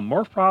and become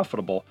more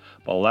profitable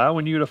while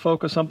allowing you to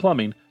focus on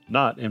plumbing,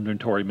 not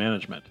inventory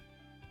management.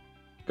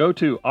 Go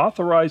to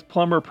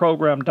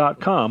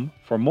authorizedplumberprogram.com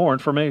for more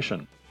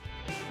information.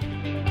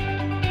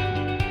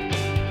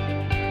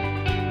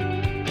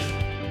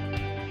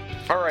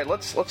 All right,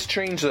 let's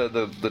change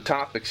the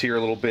topics here a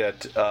little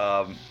bit.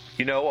 As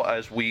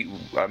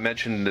I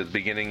mentioned at the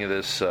beginning of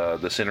this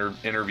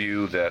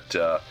interview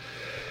that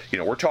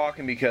we're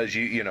talking because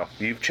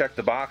you've checked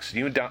the box.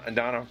 You and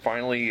Donna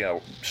finally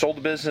sold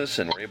the business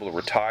and were able to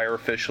retire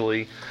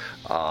officially.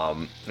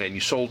 And you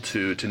sold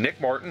to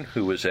Nick Martin,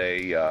 who was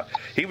he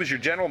was your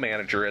general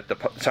manager at the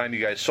time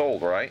you guys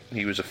sold, right?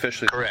 He was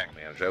officially correct. The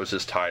general manager. That was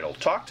his title.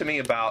 Talk to me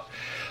about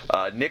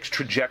Nick's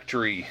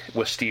trajectory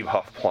with Steve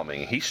Huff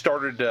Plumbing. He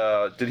started.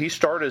 Did he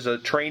start as a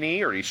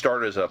trainee, or did he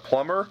start as a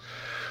plumber,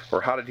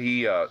 or how did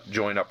he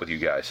join up with you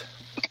guys?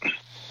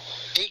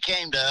 He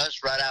came to us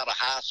right out of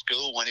high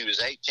school when he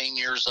was 18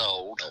 years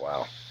old. Oh,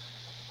 wow.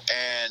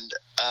 And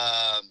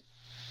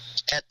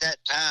at that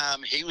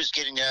time, he was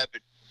getting up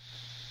at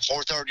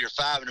 4:30 or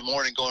 5 in the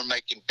morning, going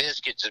making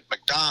biscuits at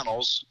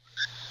McDonald's,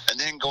 and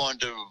then going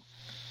to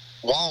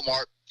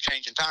Walmart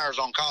changing tires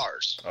on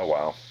cars. Oh,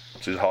 wow.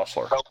 So he's a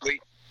hustler. So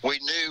we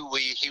knew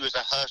he was a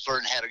hustler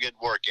and had a good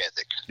work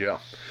ethic. Yeah.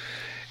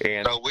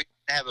 And so we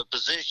didn't have a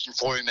position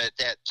for him at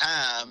that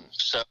time,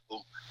 so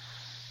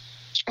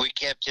we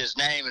kept his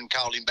name and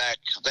called him back.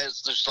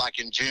 That's just like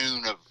in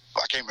June of,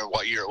 I can't remember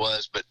what year it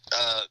was, but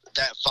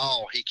that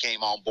fall he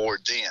came on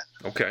board then.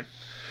 Okay.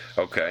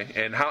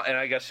 And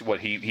I guess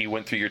he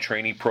went through your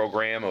trainee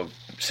program of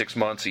 6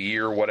 months, a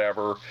year,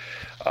 whatever.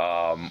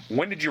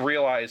 When did you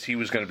realize he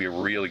was going to be a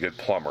really good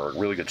plumber, a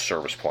really good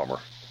service plumber?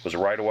 Was it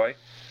right away?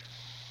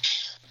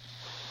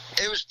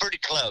 It was pretty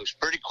close,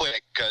 pretty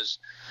quick, because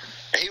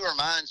he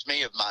reminds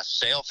me of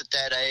myself at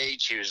that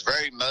age. He was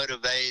very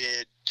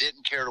motivated,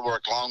 didn't care to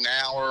work long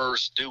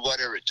hours, do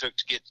whatever it took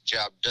to get the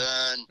job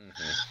done.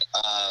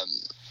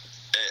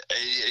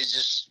 It's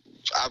just,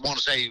 I want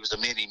to say he was a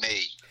mini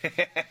me.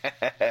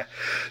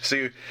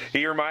 So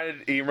he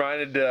reminded you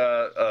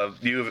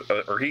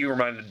of, or he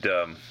reminded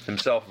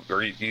himself,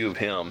 or you of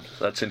him.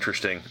 That's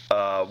interesting.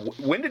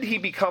 When did he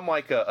become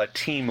like a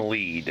team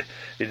lead?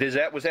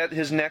 Was that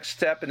his next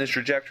step in his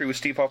trajectory with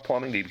Steve Huff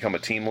Plumbing? Did he become a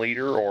team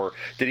leader, or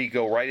did he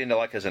go right into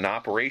like as an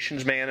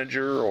operations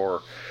manager,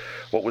 or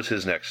what was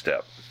his next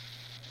step?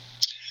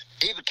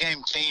 He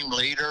became team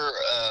leader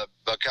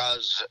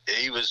because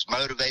he was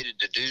motivated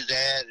to do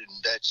that,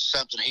 and that's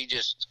something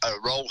a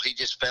role he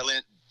just fell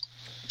into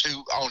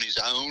on his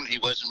own. He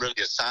wasn't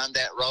really assigned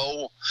that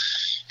role.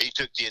 He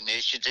took the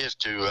initiative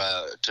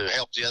to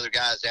help the other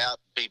guys out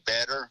be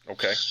better.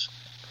 Okay.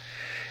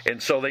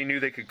 And so they knew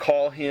they could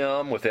call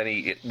him with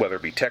any, whether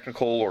it be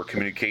technical or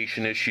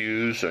communication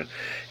issues,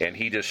 and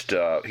he just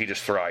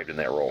thrived in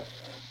that role.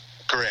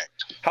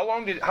 Correct. How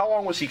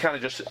long was he kind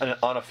of just an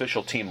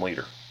unofficial team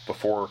leader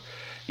before,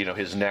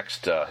 his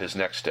next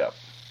step?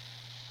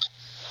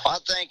 I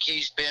think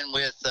he's been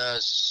with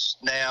us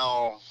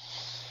now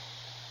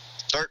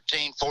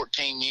 13,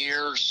 14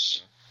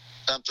 years,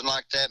 something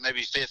like that,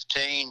 maybe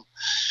 15.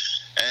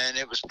 And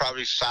it was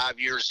probably 5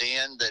 years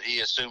in that he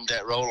assumed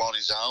that role on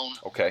his own.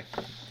 Okay.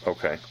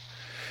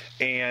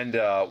 And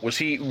was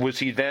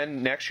he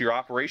then next your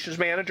operations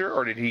manager,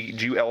 or did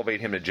you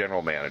elevate him to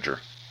general manager?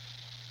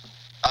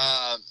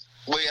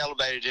 We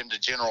elevated him to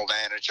general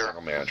manager.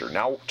 General manager.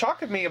 Now,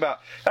 talk to me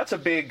about that's a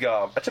big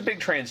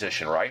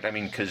transition, right? I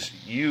mean, because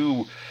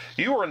you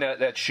were in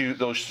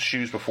those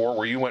shoes before,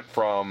 where you went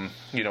from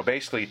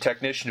basically a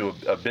technician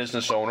to a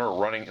business owner,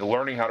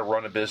 learning how to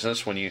run a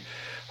business when you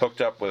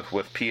hooked up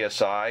with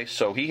PSI.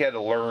 So he had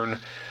to learn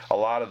a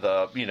lot of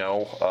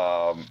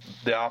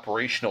the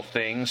operational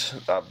things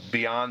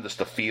beyond just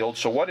the field.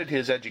 So what did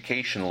his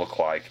education look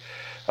like?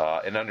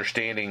 And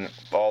understanding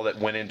all that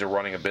went into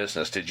running a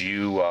business. Did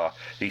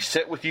he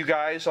sit with you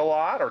guys a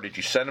lot, or did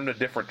you send him to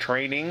different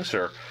trainings,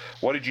 or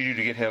what did you do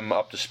to get him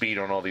up to speed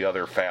on all the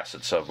other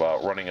facets of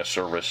running a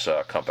service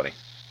company?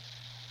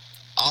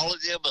 All of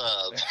the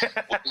above.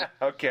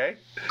 Okay.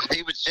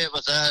 He would sit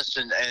with us,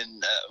 and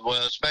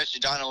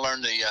especially Donna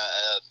learned the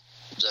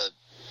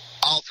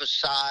office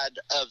side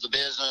of the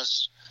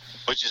business,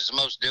 which is the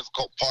most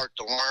difficult part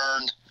to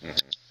learn,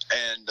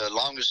 and the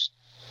longest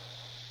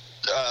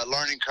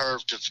learning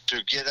curve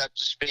to get up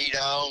to speed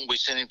on. We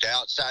sent him to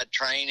outside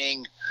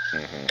training,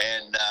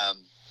 and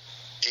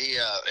he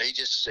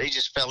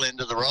just fell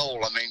into the role.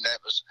 I mean,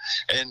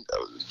 and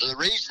the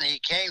reason he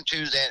came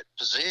to that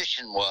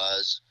position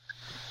was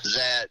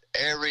that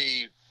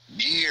every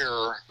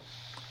year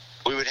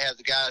we would have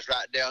the guys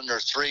write down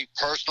their 3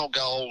 personal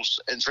goals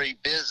and 3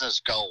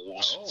 business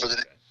goals for the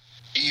next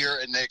year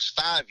and next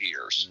 5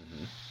 years.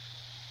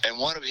 And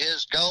one of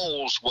his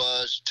goals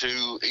was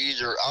to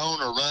either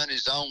own or run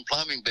his own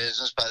plumbing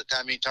business by the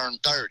time he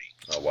turned 30.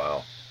 Oh,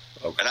 wow.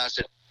 Okay. And I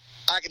said,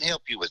 I can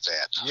help you with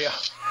that.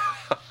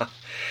 Yeah.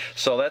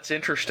 So that's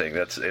interesting.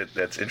 That's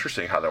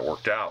interesting how that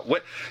worked out.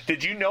 What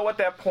did you know at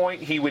that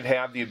point he would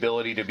have the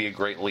ability to be a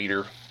great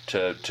leader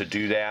to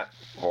do that?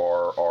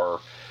 Or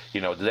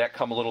did that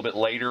come a little bit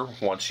later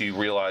once you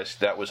realized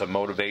that was a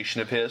motivation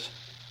of his?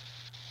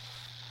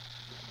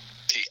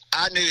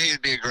 I knew he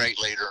would be a great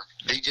leader.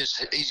 He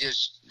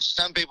just,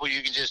 some people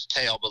you can just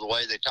tell by the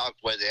way they talk,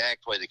 the way they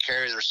act, the way they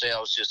carry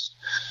themselves. Just,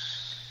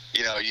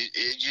 you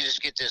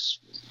just get this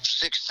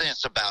sixth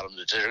sense about them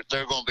that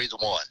they're going to be the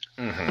one.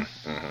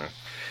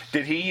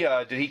 Did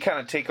he kind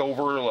of take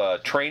over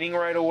training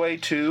right away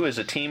too as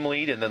a team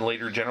lead, and then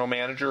later general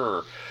manager,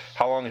 or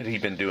how long had he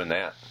been doing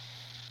that?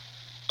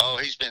 Oh,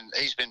 he's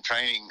been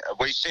training.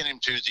 We sent him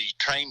to the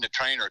train the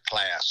trainer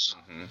class,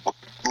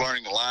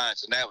 learning the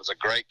lines, and that was a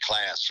great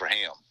class for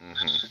him.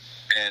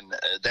 And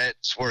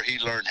that's where he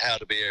learned how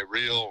to be a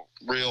real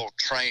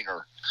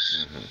trainer,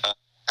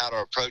 how to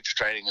approach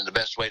training and the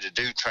best way to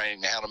do training,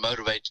 and how to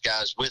motivate the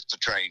guys with the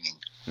training.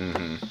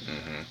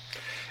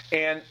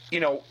 And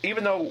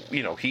even though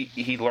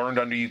he learned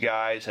under you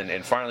guys,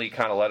 and finally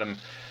kind of let him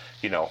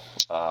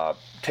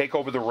take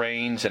over the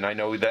reins, and I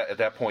know that at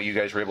that point you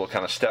guys were able to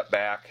kind of step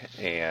back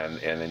and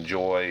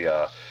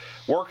enjoy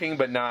working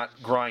but not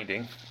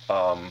grinding.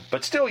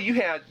 But still, you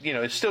had,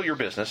 it's still your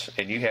business,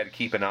 and you had to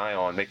keep an eye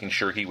on making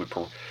sure he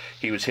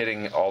was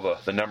hitting all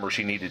the numbers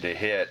he needed to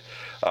hit.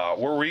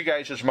 Were you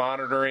guys just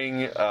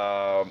monitoring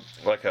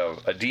like a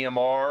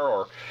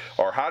DMR,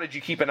 or how did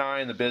you keep an eye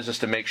on the business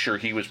to make sure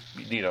he was,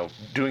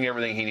 doing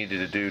everything he needed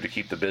to do to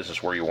keep the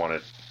business where you want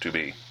it to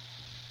be?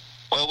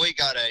 Well, we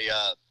got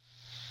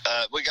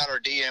our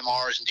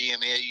DMRs and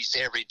DMEs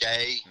every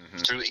day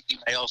through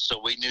email, so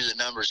we knew the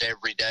numbers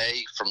every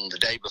day from the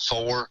day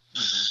before.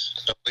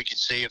 So we could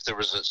see if there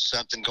was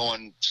something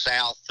going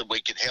south that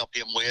we could help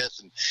him with.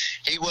 And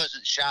he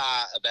wasn't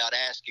shy about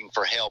asking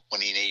for help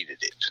when he needed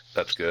it.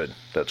 That's good.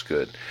 That's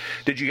good.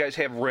 Did you guys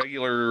have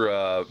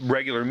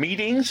regular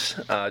meetings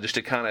just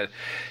to kind of,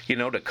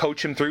 to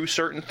coach him through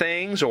certain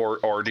things,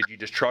 or did you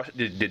just trust?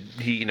 Did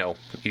he,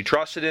 you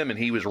trusted him and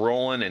he was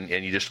rolling, and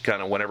you just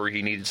kind of whenever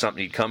he needed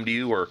something he'd come to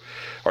you, or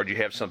did you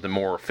have something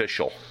more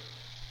official?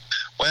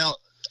 Well,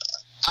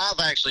 I've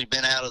actually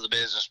been out of the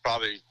business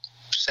probably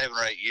 7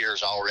 or 8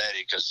 years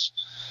already, because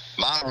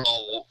my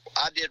role,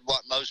 I did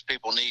what most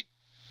people need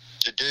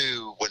to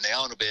do when they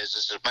own a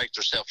business, is make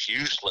themselves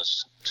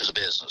useless to the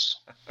business.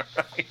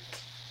 Right.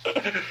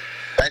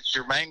 That's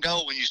your main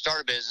goal when you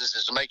start a business,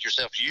 is to make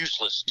yourself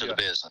useless to the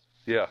business.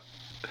 Yeah.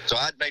 So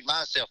I'd made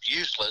myself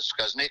useless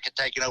because Nick had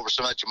taken over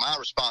so much of my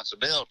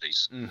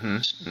responsibilities. Mm-hmm.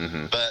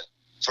 Mm-hmm. But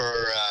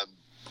for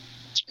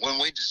when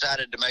we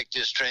decided to make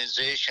this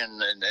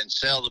transition and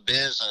sell the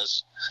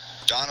business,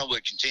 Donna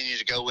would continue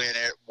to go in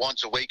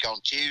once a week on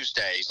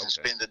Tuesdays and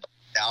spend the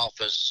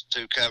office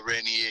to cover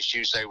any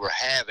issues they were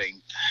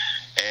having,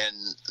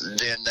 and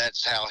then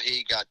that's how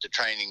he got the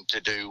training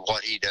to do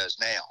what he does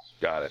now.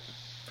 Got it.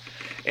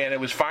 And it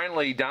was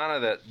finally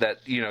Donna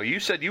that you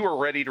said you were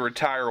ready to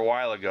retire a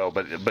while ago,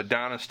 but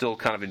Donna still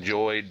kind of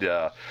enjoyed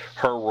her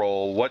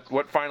role.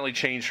 What finally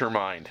changed her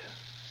mind?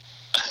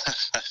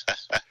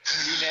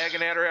 You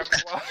nagging at her after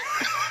a while?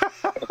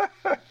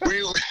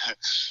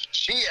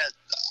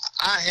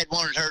 I had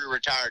wanted her to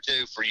retire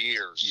too for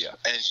years. Yeah.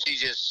 And she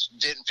just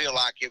didn't feel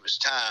like it was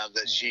time,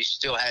 that she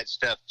still had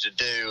stuff to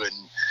do, and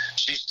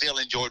she still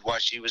enjoyed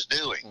what she was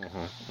doing.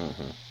 Mm-hmm.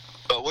 Mm-hmm.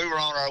 But we were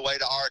on our way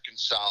to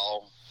Arkansas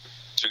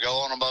to go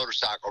on a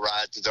motorcycle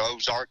ride to the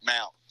Ozark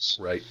Mountains.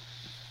 Right.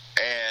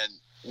 And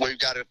we've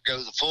got to go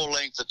the full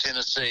length of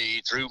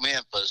Tennessee through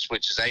Memphis,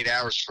 which is 8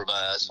 hours from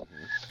us.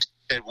 Mm-hmm.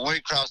 And when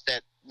we crossed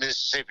that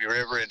Mississippi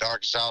River into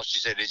Arkansas, she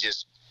said it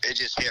just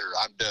hit her.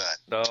 I'm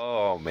done.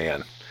 Oh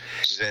man.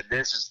 She said,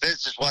 this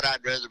is what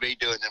I'd rather be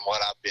doing than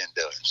what I've been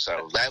doing.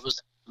 So that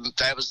was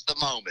the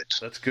moment.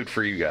 That's good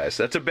for you guys.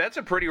 That's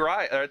a pretty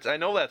ride. I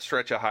know that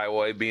stretch of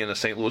highway, being a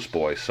St. Louis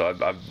boy, so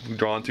I've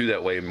drawn through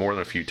that way more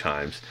than a few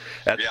times.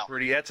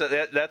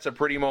 That's a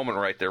pretty moment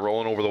right there,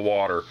 rolling over the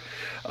water.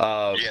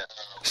 Yeah.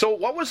 So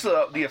what was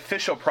the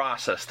official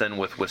process then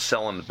with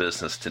selling the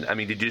business? Did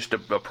you just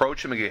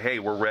approach them and go, hey,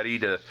 we're ready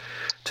to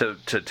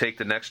take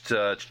the next,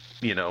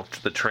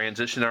 the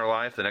transition in our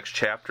life, the next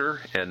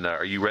chapter, and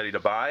are you ready to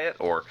buy it?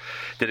 Or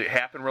did it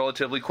happen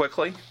relatively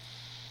quickly?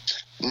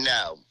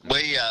 No,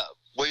 we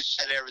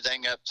set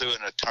everything up through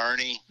an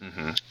attorney,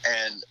 mm-hmm.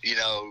 and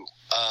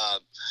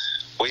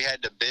we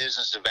had the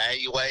business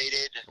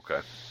evaluated.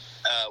 Okay.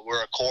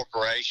 We're a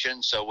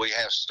corporation, so we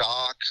have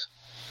stock,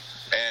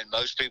 and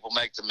most people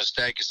make the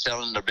mistake of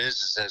selling their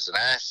business as an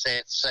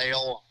asset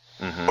sale,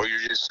 mm-hmm. or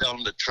you're just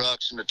selling the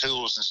trucks and the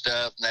tools and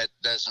stuff, and that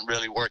doesn't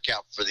really work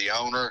out for the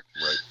owner.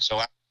 Right. So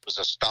it was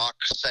a stock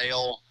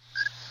sale.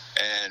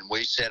 And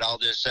we set all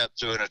this up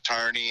through an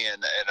attorney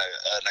and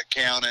an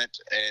accountant,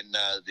 and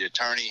the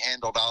attorney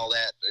handled all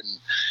that. And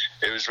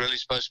it was really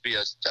supposed to be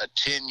a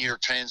 10-year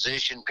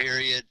transition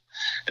period.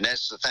 And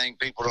that's the thing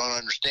people don't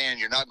understand.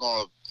 You're not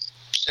going to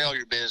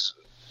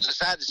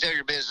decide to sell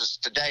your business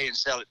today and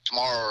sell it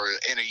tomorrow or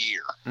in a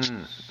year.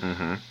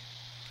 Mm-hmm.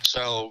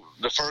 So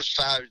the first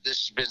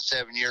this has been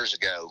 7 years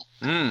ago.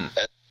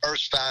 The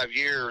first 5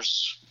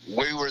 years,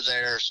 we were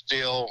there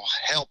still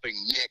helping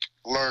Nick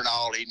learn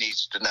all he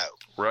needs to know.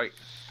 Right.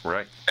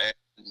 And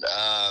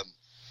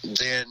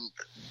then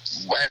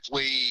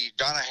after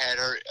Donna had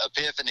her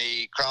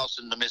epiphany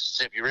crossing the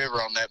Mississippi River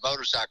on that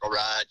motorcycle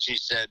ride, she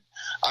said,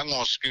 I'm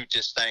going to scoot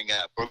this thing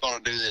up. We're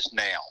going to do this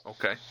now.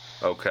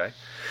 Okay.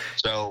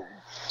 So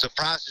the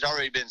price had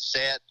already been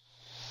set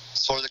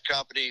for the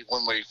company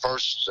when we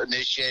first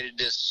initiated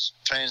this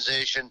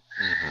transition.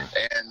 Mm-hmm.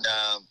 And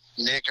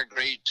Nick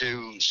agreed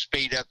to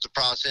speed up the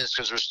process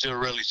because there's still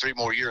really 3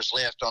 more years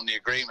left on the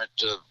agreement.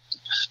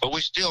 But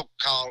we still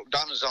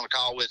Donna's on a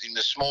call with him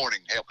this morning,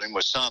 helping him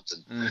with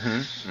something.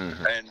 Mm-hmm.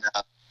 Mm-hmm. And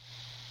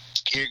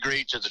he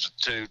agreed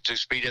to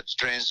speed up the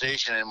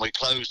transition, and we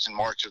closed in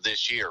March of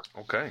this year.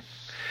 Okay.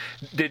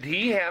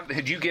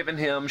 Had you given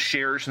him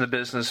shares in the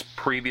business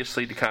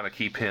previously to kind of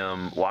keep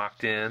him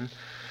locked in?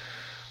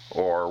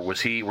 Or were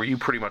you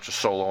pretty much a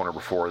sole owner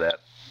before that?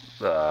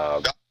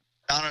 Donna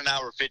and I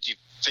were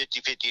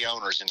 50-50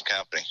 owners in the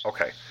company.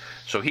 Okay.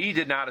 So he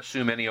did not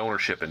assume any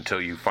ownership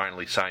until you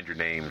finally signed your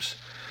names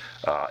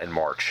in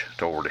March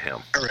over to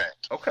him.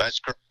 Correct. Okay. That's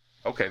correct.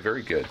 Okay,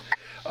 very good.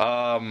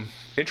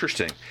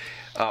 Interesting.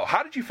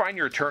 How did you find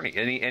your attorney?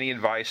 Any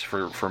advice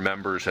for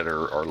members that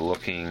are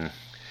looking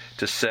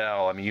to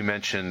sell? You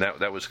mentioned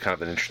that was kind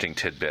of an interesting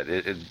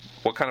tidbit.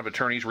 What kind of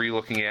attorneys were you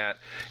looking at?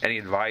 Any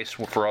advice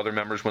for other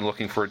members when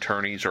looking for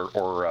attorneys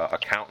or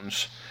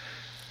accountants?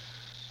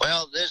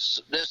 Well,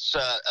 this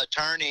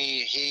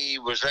attorney, he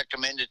was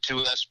recommended to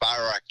us by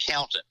our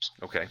accountant.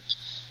 Okay.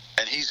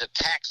 And he's a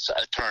tax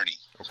attorney.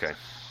 Okay.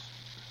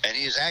 And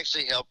he has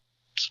actually helped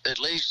at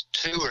least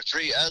 2 or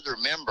 3 other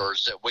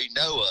members that we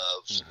know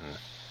of mm-hmm.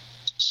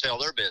 sell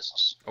their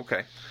business.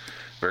 Okay.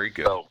 Very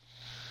good. So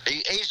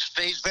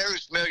he's very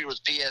familiar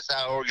with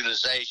PSI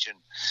organization,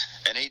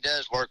 and he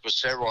does work with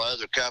several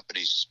other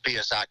companies,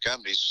 PSI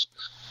companies,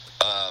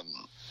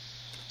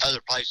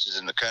 other places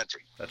in the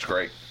country. That's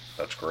great.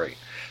 That's great.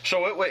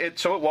 So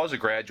it was a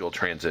gradual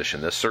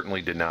transition. This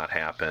certainly did not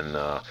happen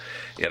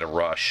at a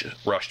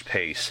rushed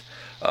pace.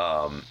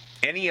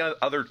 Any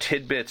other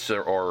tidbits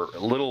or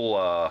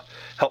little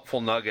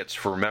helpful nuggets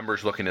for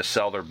members looking to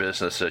sell their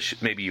business that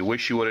maybe you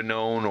wish you would have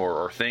known,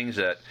 or things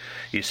that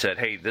you said,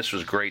 hey, this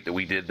was great that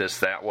we did this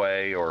that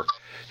way, or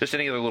just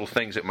any other little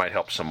things that might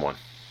help someone?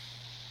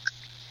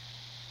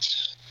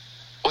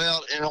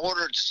 Well, in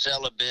order to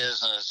sell a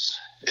business,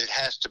 it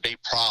has to be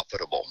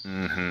profitable.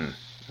 Mm-hmm.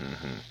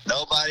 Mm-hmm.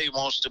 Nobody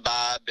wants to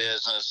buy a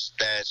business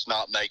that's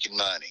not making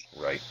money.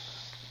 Right.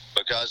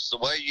 Because the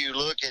way you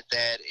look at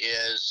that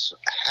is,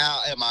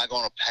 how am I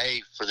going to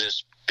pay for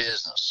this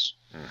business?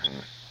 Mm-hmm.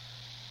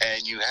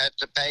 And you have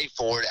to pay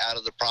for it out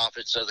of the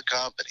profits of the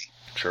company.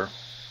 Sure.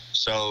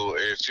 So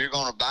if you're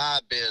going to buy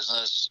a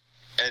business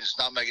and it's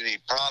not making any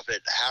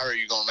profit, how are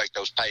you going to make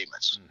those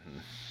payments? Mm-hmm.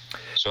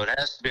 So it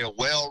has to be a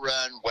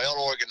well-run,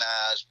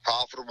 well-organized,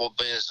 profitable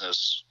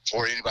business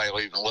before anybody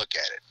will even look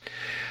at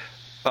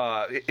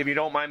it. If you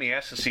don't mind me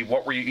asking, Steve,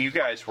 what were you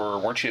guys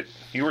weren't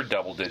you were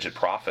double-digit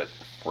profit,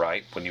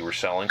 right, when you were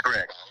selling?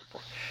 Correct.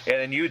 And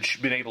then you'd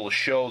been able to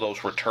show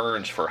those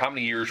returns for how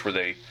many years were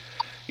they,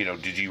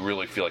 did you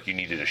really feel like you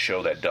needed to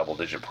show that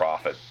double-digit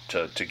profit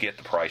to get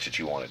the price that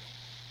you wanted?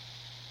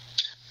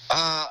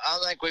 I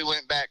think we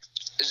went back,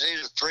 it's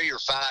either 3 or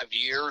 5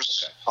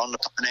 years on the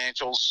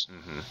financials.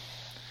 Mm-hmm.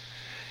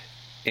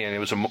 And it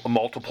was a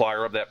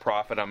multiplier of that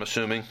profit, I'm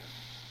assuming?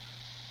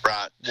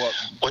 Right.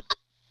 What?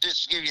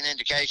 Just to give you an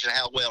indication of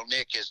how well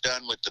Nick has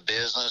done with the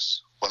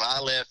business, when I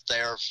left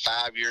there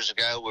 5 years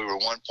ago, we were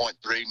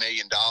 $1.3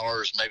 million,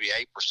 maybe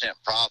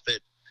 8%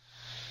 profit.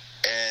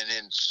 And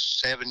in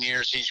 7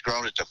 years, he's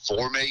grown it to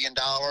 $4 million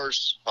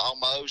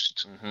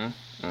almost, mm-hmm.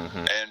 Mm-hmm.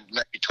 and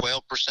maybe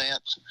 12%.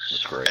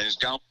 That's great. And he's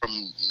gone from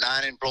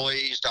 9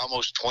 employees to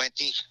almost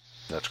 20.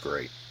 That's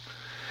great.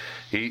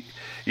 It's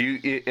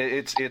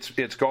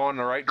gone in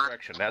the right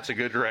direction. That's a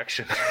good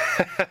direction.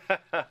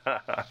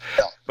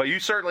 But you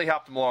certainly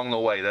helped them along the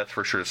way, that's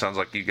for sure. It sounds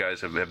like you guys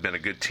have been a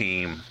good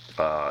team,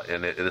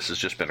 and this has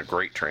just been a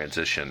great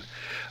transition.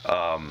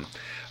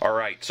 All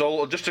right,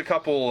 so just a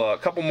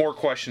couple more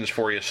questions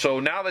for you. So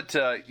now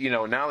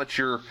that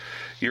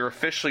you're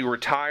officially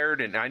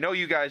retired, and I know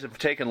you guys have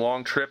taken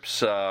long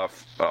trips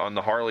on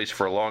the Harleys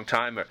for a long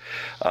time.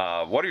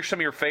 What are some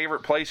of your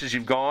favorite places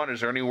you've gone? Is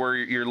there anywhere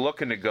you're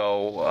looking to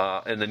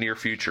go in the near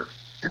future?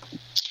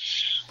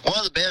 One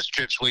of the best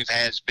trips we've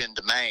had has been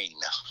to Maine.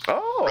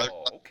 Oh,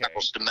 okay.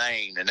 To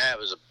Maine, and that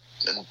was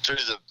through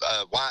the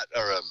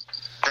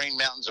Green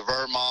Mountains of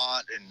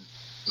Vermont, and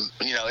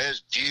it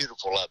was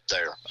beautiful up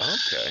there.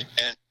 Okay.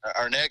 And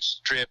our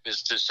next trip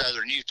is to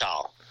southern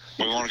Utah.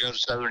 We want to go to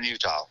southern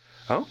Utah.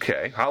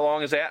 Okay. How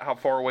long is that? How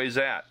far away is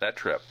that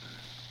trip?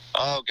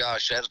 Oh,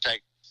 gosh, that'll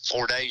take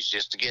 4 days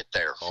just to get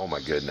there. Oh,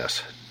 my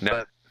goodness.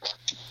 Now,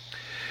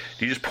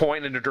 do you just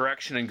point in a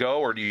direction and go,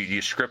 or do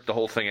you script the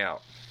whole thing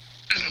out?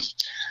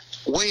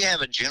 We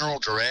have a general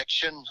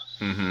direction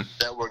mm-hmm.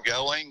 that we're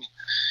going,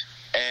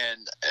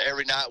 and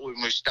every night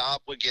when we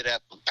stop, we get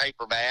out the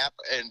paper map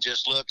and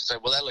just look and say,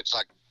 well,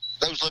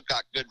 those look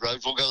like good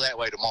roads. We'll go that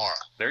way tomorrow.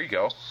 There you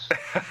go.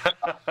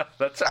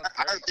 That's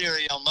our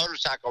theory on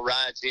motorcycle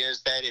rides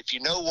is that if you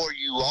know where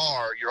you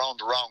are, you're on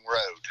the wrong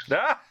road.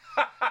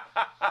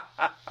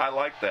 I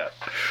like that.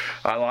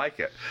 I like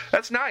it.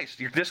 That's nice.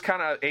 You're just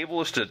kind of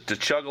able to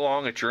chug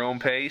along at your own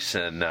pace,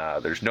 and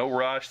there's no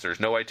rush. There's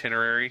no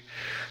itinerary.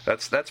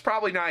 That's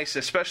probably nice,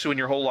 especially when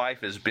your whole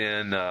life has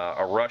been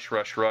a rush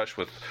with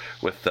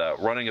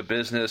running a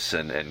business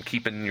and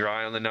keeping your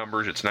eye on the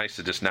numbers. It's nice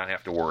to just not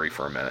have to worry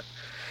for a minute.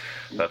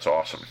 That's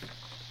awesome.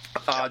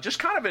 Just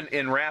kind of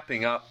in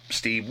wrapping up,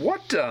 Steve,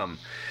 what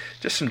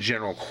just some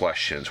general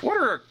questions. What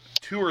are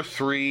 2 or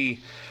 3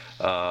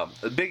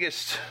 the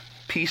biggest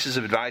pieces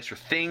of advice or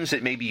things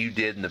that maybe you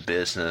did in the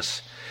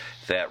business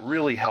that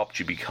really helped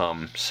you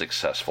become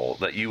successful,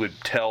 that you would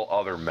tell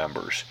other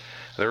members?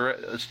 There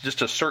are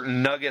just a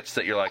certain nuggets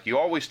that you're like, you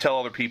always tell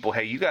other people,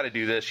 hey, you got to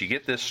do this, you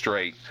get this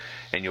straight,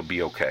 and you'll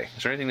be okay.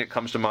 Is there anything that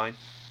comes to mind?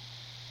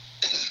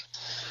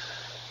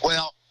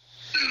 Well,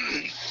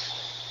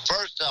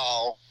 first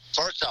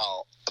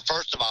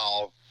of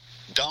all,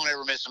 don't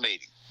ever miss a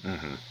meeting.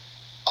 Mm-hmm.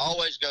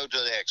 Always go to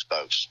the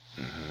expos.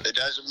 Mm-hmm. It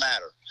doesn't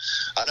matter.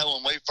 I know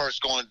when we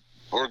first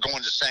were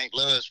going to St.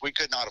 Louis, we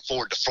could not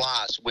afford to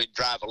fly, so we'd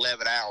drive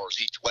 11 hours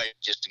each way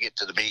just to get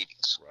to the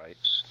meetings.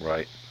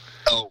 Right.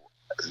 So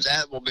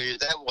that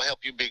will help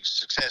you be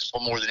successful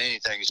more than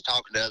anything, is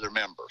talking to other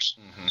members.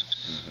 Mm-hmm.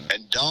 Mm-hmm.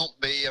 And don't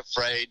be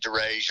afraid to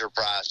raise your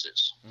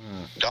prices.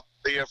 Mm-hmm. Don't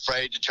be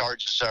afraid to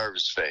charge a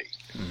service fee.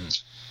 Mm-hmm.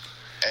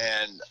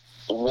 And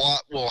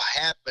what will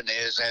happen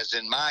is, as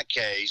in my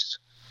case,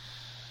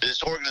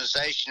 this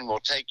organization will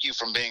take you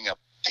from being a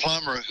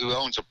plumber who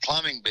owns a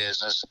plumbing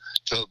business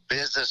to a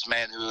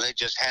businessman who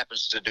just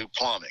happens to do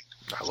plumbing.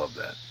 I love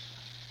that.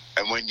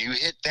 And when you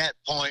hit that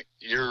point,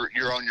 you're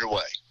on your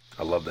way.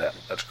 I love that.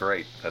 That's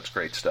great. That's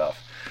great stuff.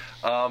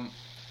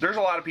 There's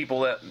a lot of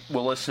people that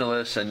will listen to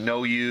this and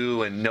know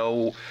you and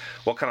know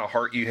what kind of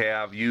heart you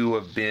have. You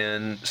have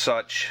been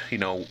such,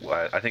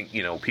 I think,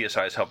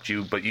 PSI has helped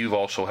you, but you've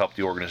also helped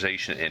the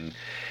organization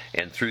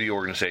and through the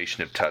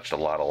organization have touched a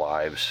lot of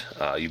lives.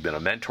 You've been a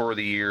Mentor of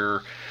the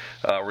Year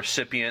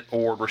recipient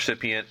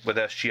with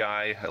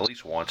SGI at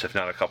least once, if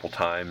not a couple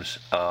times.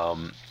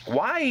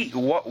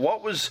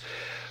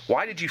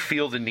 Why did you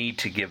feel the need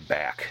to give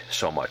back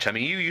so much? I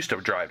mean, you used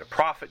to drive to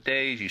profit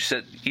days. You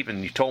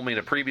told me in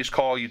a previous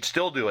call you'd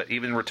still do it,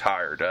 even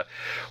retired.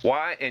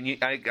 Why? And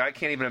I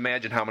can't even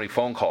imagine how many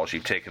phone calls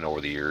you've taken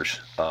over the years.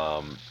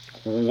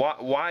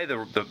 Why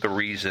the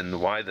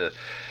reason? Why the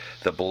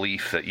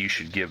belief that you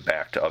should give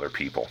back to other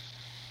people?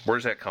 Where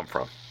does that come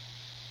from?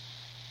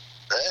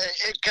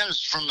 It comes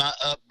from my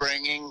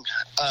upbringing,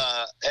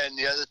 and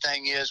the other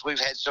thing is we've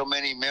had so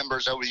many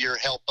members over the year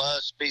help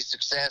us be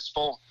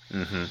successful,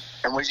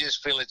 and we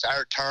just feel it's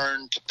our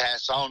turn to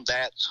pass on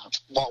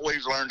what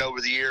we've learned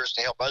over the years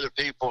to help other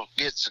people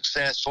get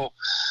successful.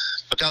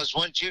 Because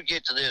once you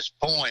get to this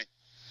point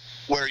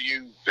where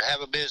you have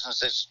a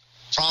business that's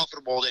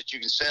profitable that you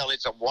can sell,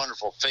 it's a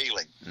wonderful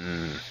feeling.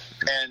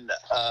 And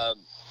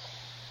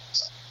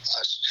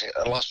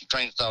I lost my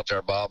train of thought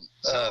there, Bob.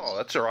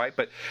 That's all right.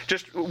 But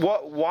just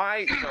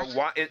why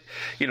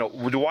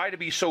to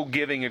be so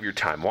giving of your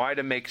time? Why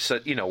to make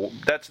such?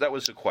 That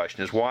was the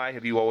question. Is why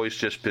have you always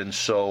just been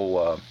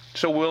so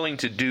willing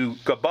to do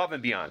above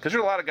and beyond? Because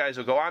there's a lot of guys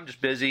who go, I'm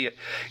just busy.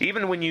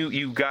 Even when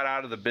you got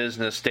out of the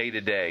business day to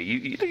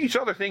day, there's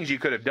other things you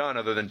could have done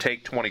other than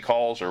take 20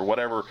 calls or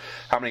whatever.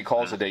 How many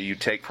calls a day you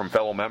take from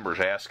fellow members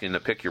asking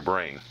to pick your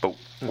brain? But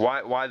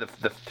why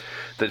the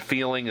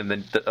feeling and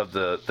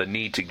the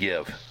need to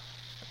give?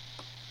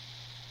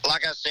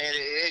 Like I said,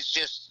 it's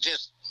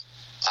just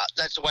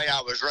that's the way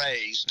I was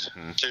raised,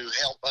 to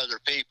help other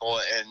people.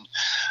 And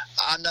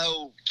I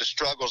know the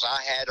struggles I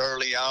had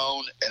early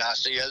on, and I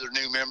see other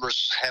new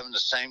members having the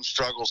same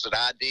struggles that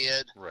I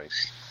did. Right.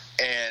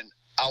 And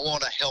I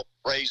want to help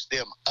raise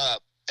them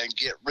up and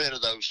get rid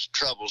of those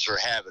troubles they're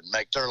having,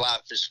 make their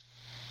life as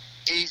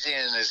easy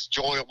and as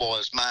enjoyable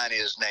as mine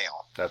is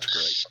now. That's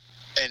great.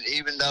 And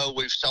even though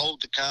we've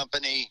sold the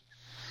company,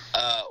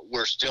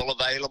 we're still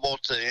available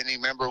to any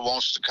member who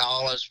wants to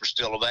call us. We're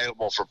still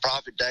available for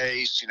profit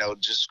days.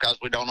 Just because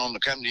we don't own the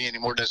company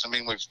anymore doesn't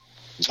mean we've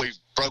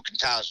broken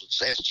ties with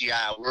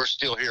SGI. We're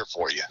still here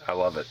for you. I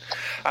love it.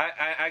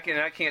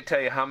 I can't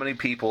tell you how many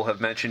people have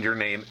mentioned your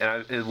name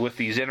with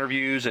these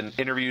interviews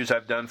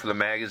I've done for the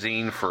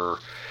magazine for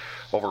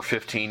over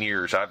 15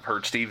 years. I've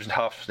heard Steve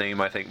Huff's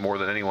name, I think, more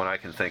than anyone I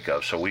can think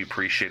of, so we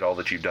appreciate all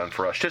that you've done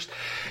for us. Just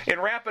in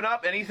wrapping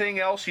up, anything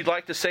else you'd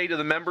like to say to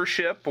the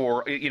membership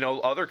or,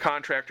 other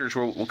contractors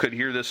could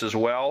hear this as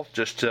well?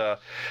 Just, I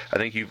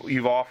think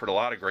you've offered a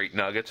lot of great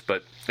nuggets,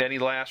 but any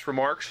last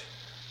remarks?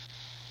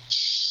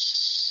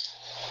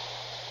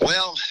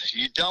 Well,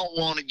 you don't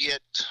want to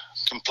get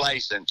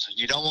complacent.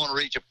 You don't want to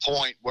reach a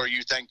point where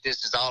you think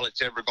this is all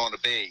it's ever going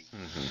to be,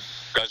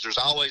 because there's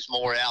always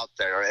more out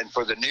there. And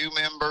for the new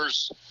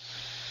members,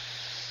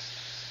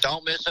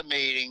 don't miss a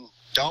meeting.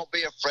 Don't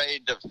be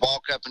afraid to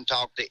walk up and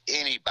talk to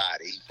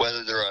anybody,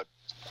 whether they're a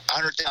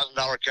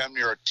 $100,000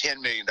 company or a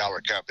 $10 million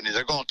company.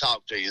 They're going to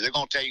talk to you. They're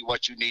going to tell you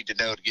what you need to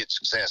know to get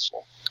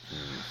successful.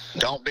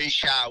 Don't be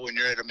shy when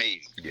you're at a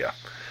meeting. Yeah.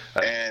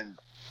 And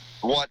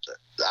what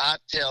I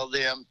tell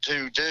them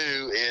to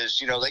do is,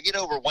 they get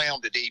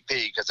overwhelmed at EP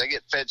because they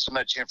get fed so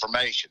much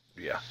information.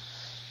 Yeah.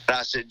 And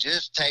I said,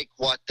 just take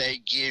what they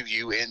give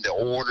you in the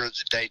order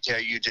that they tell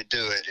you to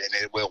do it, and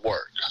it will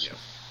work. Yeah.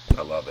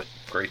 I love it.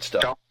 Great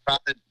stuff. Don't try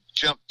to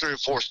jump 3 or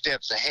 4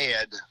 steps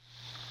ahead,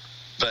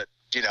 but,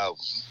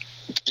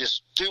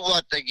 just do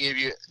what they give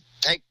you.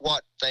 Take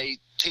what they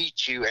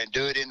teach you and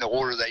do it in the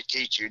order they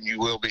teach you, and you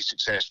will be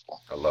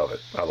successful. I love it.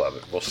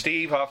 Well,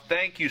 Steve Huff,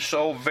 thank you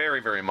so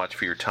very, very much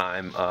for your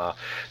time.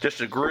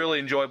 Just a really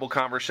enjoyable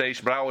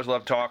conversation, but I always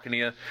love talking to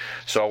you,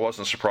 so I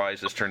wasn't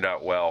surprised this turned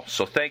out well.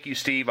 So thank you,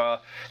 Steve,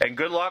 and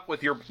good luck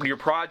with your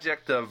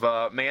project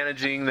of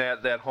managing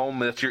that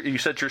home. You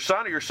said your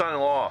son or your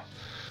son-in-law?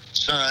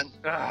 Son.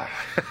 So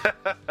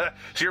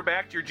you're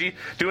back to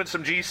doing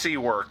some GC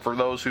work for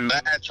those who...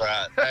 That's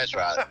right.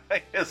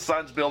 His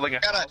son's building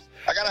a house.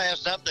 I gotta have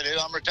something to do.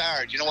 I'm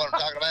retired. You know what I'm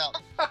talking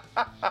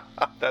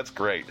about? That's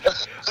great.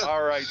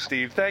 All right,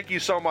 Steve. Thank you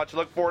so much.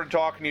 Look forward to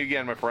talking to you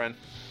again, my friend.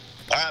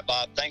 All right,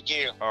 Bob. Thank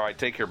you. All right.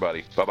 Take care,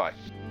 buddy. Bye-bye.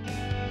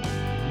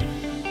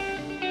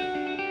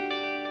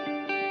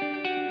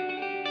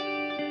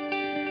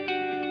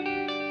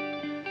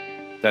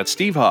 That's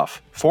Steve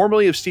Huff,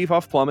 formerly of Steve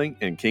Huff Plumbing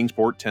in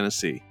Kingsport,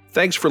 Tennessee.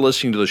 Thanks for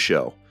listening to the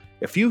show.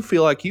 If you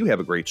feel like you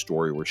have a great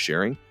story worth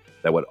sharing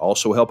that would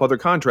also help other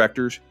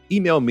contractors,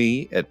 email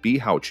me at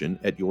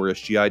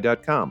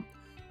bhouchin@yoursgi.com.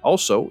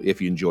 Also, if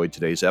you enjoyed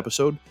today's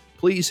episode,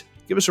 please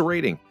give us a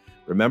rating.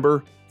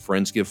 Remember,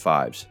 friends give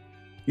fives.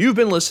 You've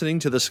been listening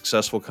to the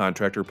Successful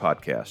Contractor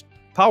Podcast,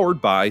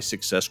 powered by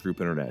Success Group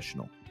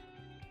International.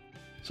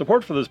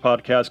 Support for this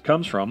podcast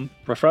comes from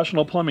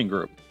Professional Plumbing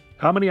Group.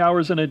 How many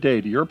hours in a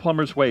day do your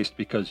plumbers waste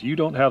because you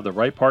don't have the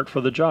right part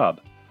for the job?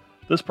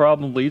 This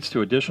problem leads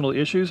to additional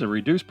issues and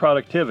reduced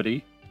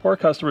productivity, poor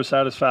customer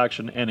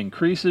satisfaction, and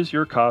increases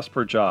your cost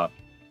per job.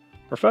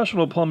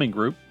 Professional Plumbing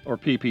Group, or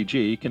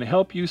PPG, can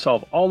help you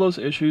solve all those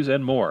issues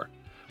and more.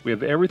 We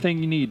have everything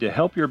you need to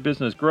help your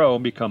business grow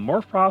and become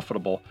more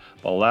profitable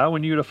while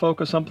allowing you to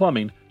focus on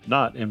plumbing,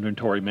 not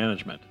inventory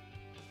management.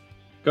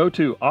 Go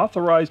to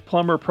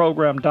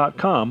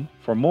authorizedplumberprogram.com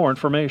for more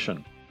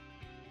information.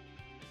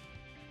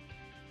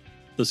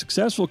 The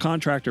Successful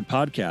Contractor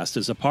Podcast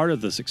is a part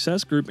of the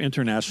Success Group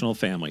International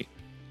family.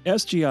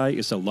 SGI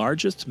is the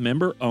largest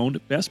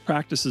member-owned best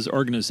practices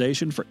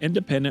organization for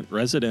independent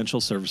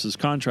residential services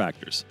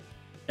contractors.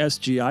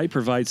 SGI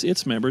provides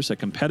its members a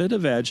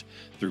competitive edge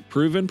through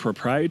proven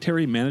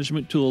proprietary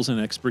management tools and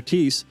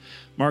expertise,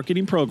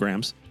 marketing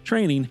programs,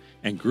 training,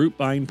 and group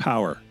buying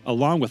power,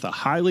 along with a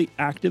highly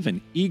active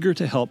and eager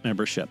to help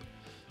membership.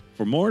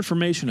 For more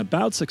information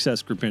about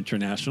Success Group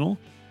International,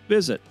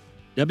 visit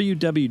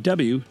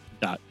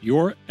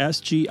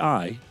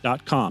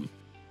www.yoursgi.com.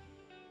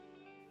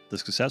 The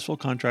Successful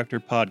Contractor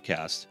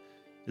Podcast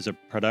is a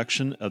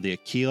production of the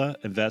Aquila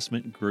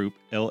Investment Group,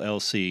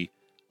 LLC,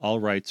 all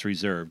rights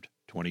reserved,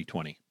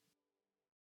 2020.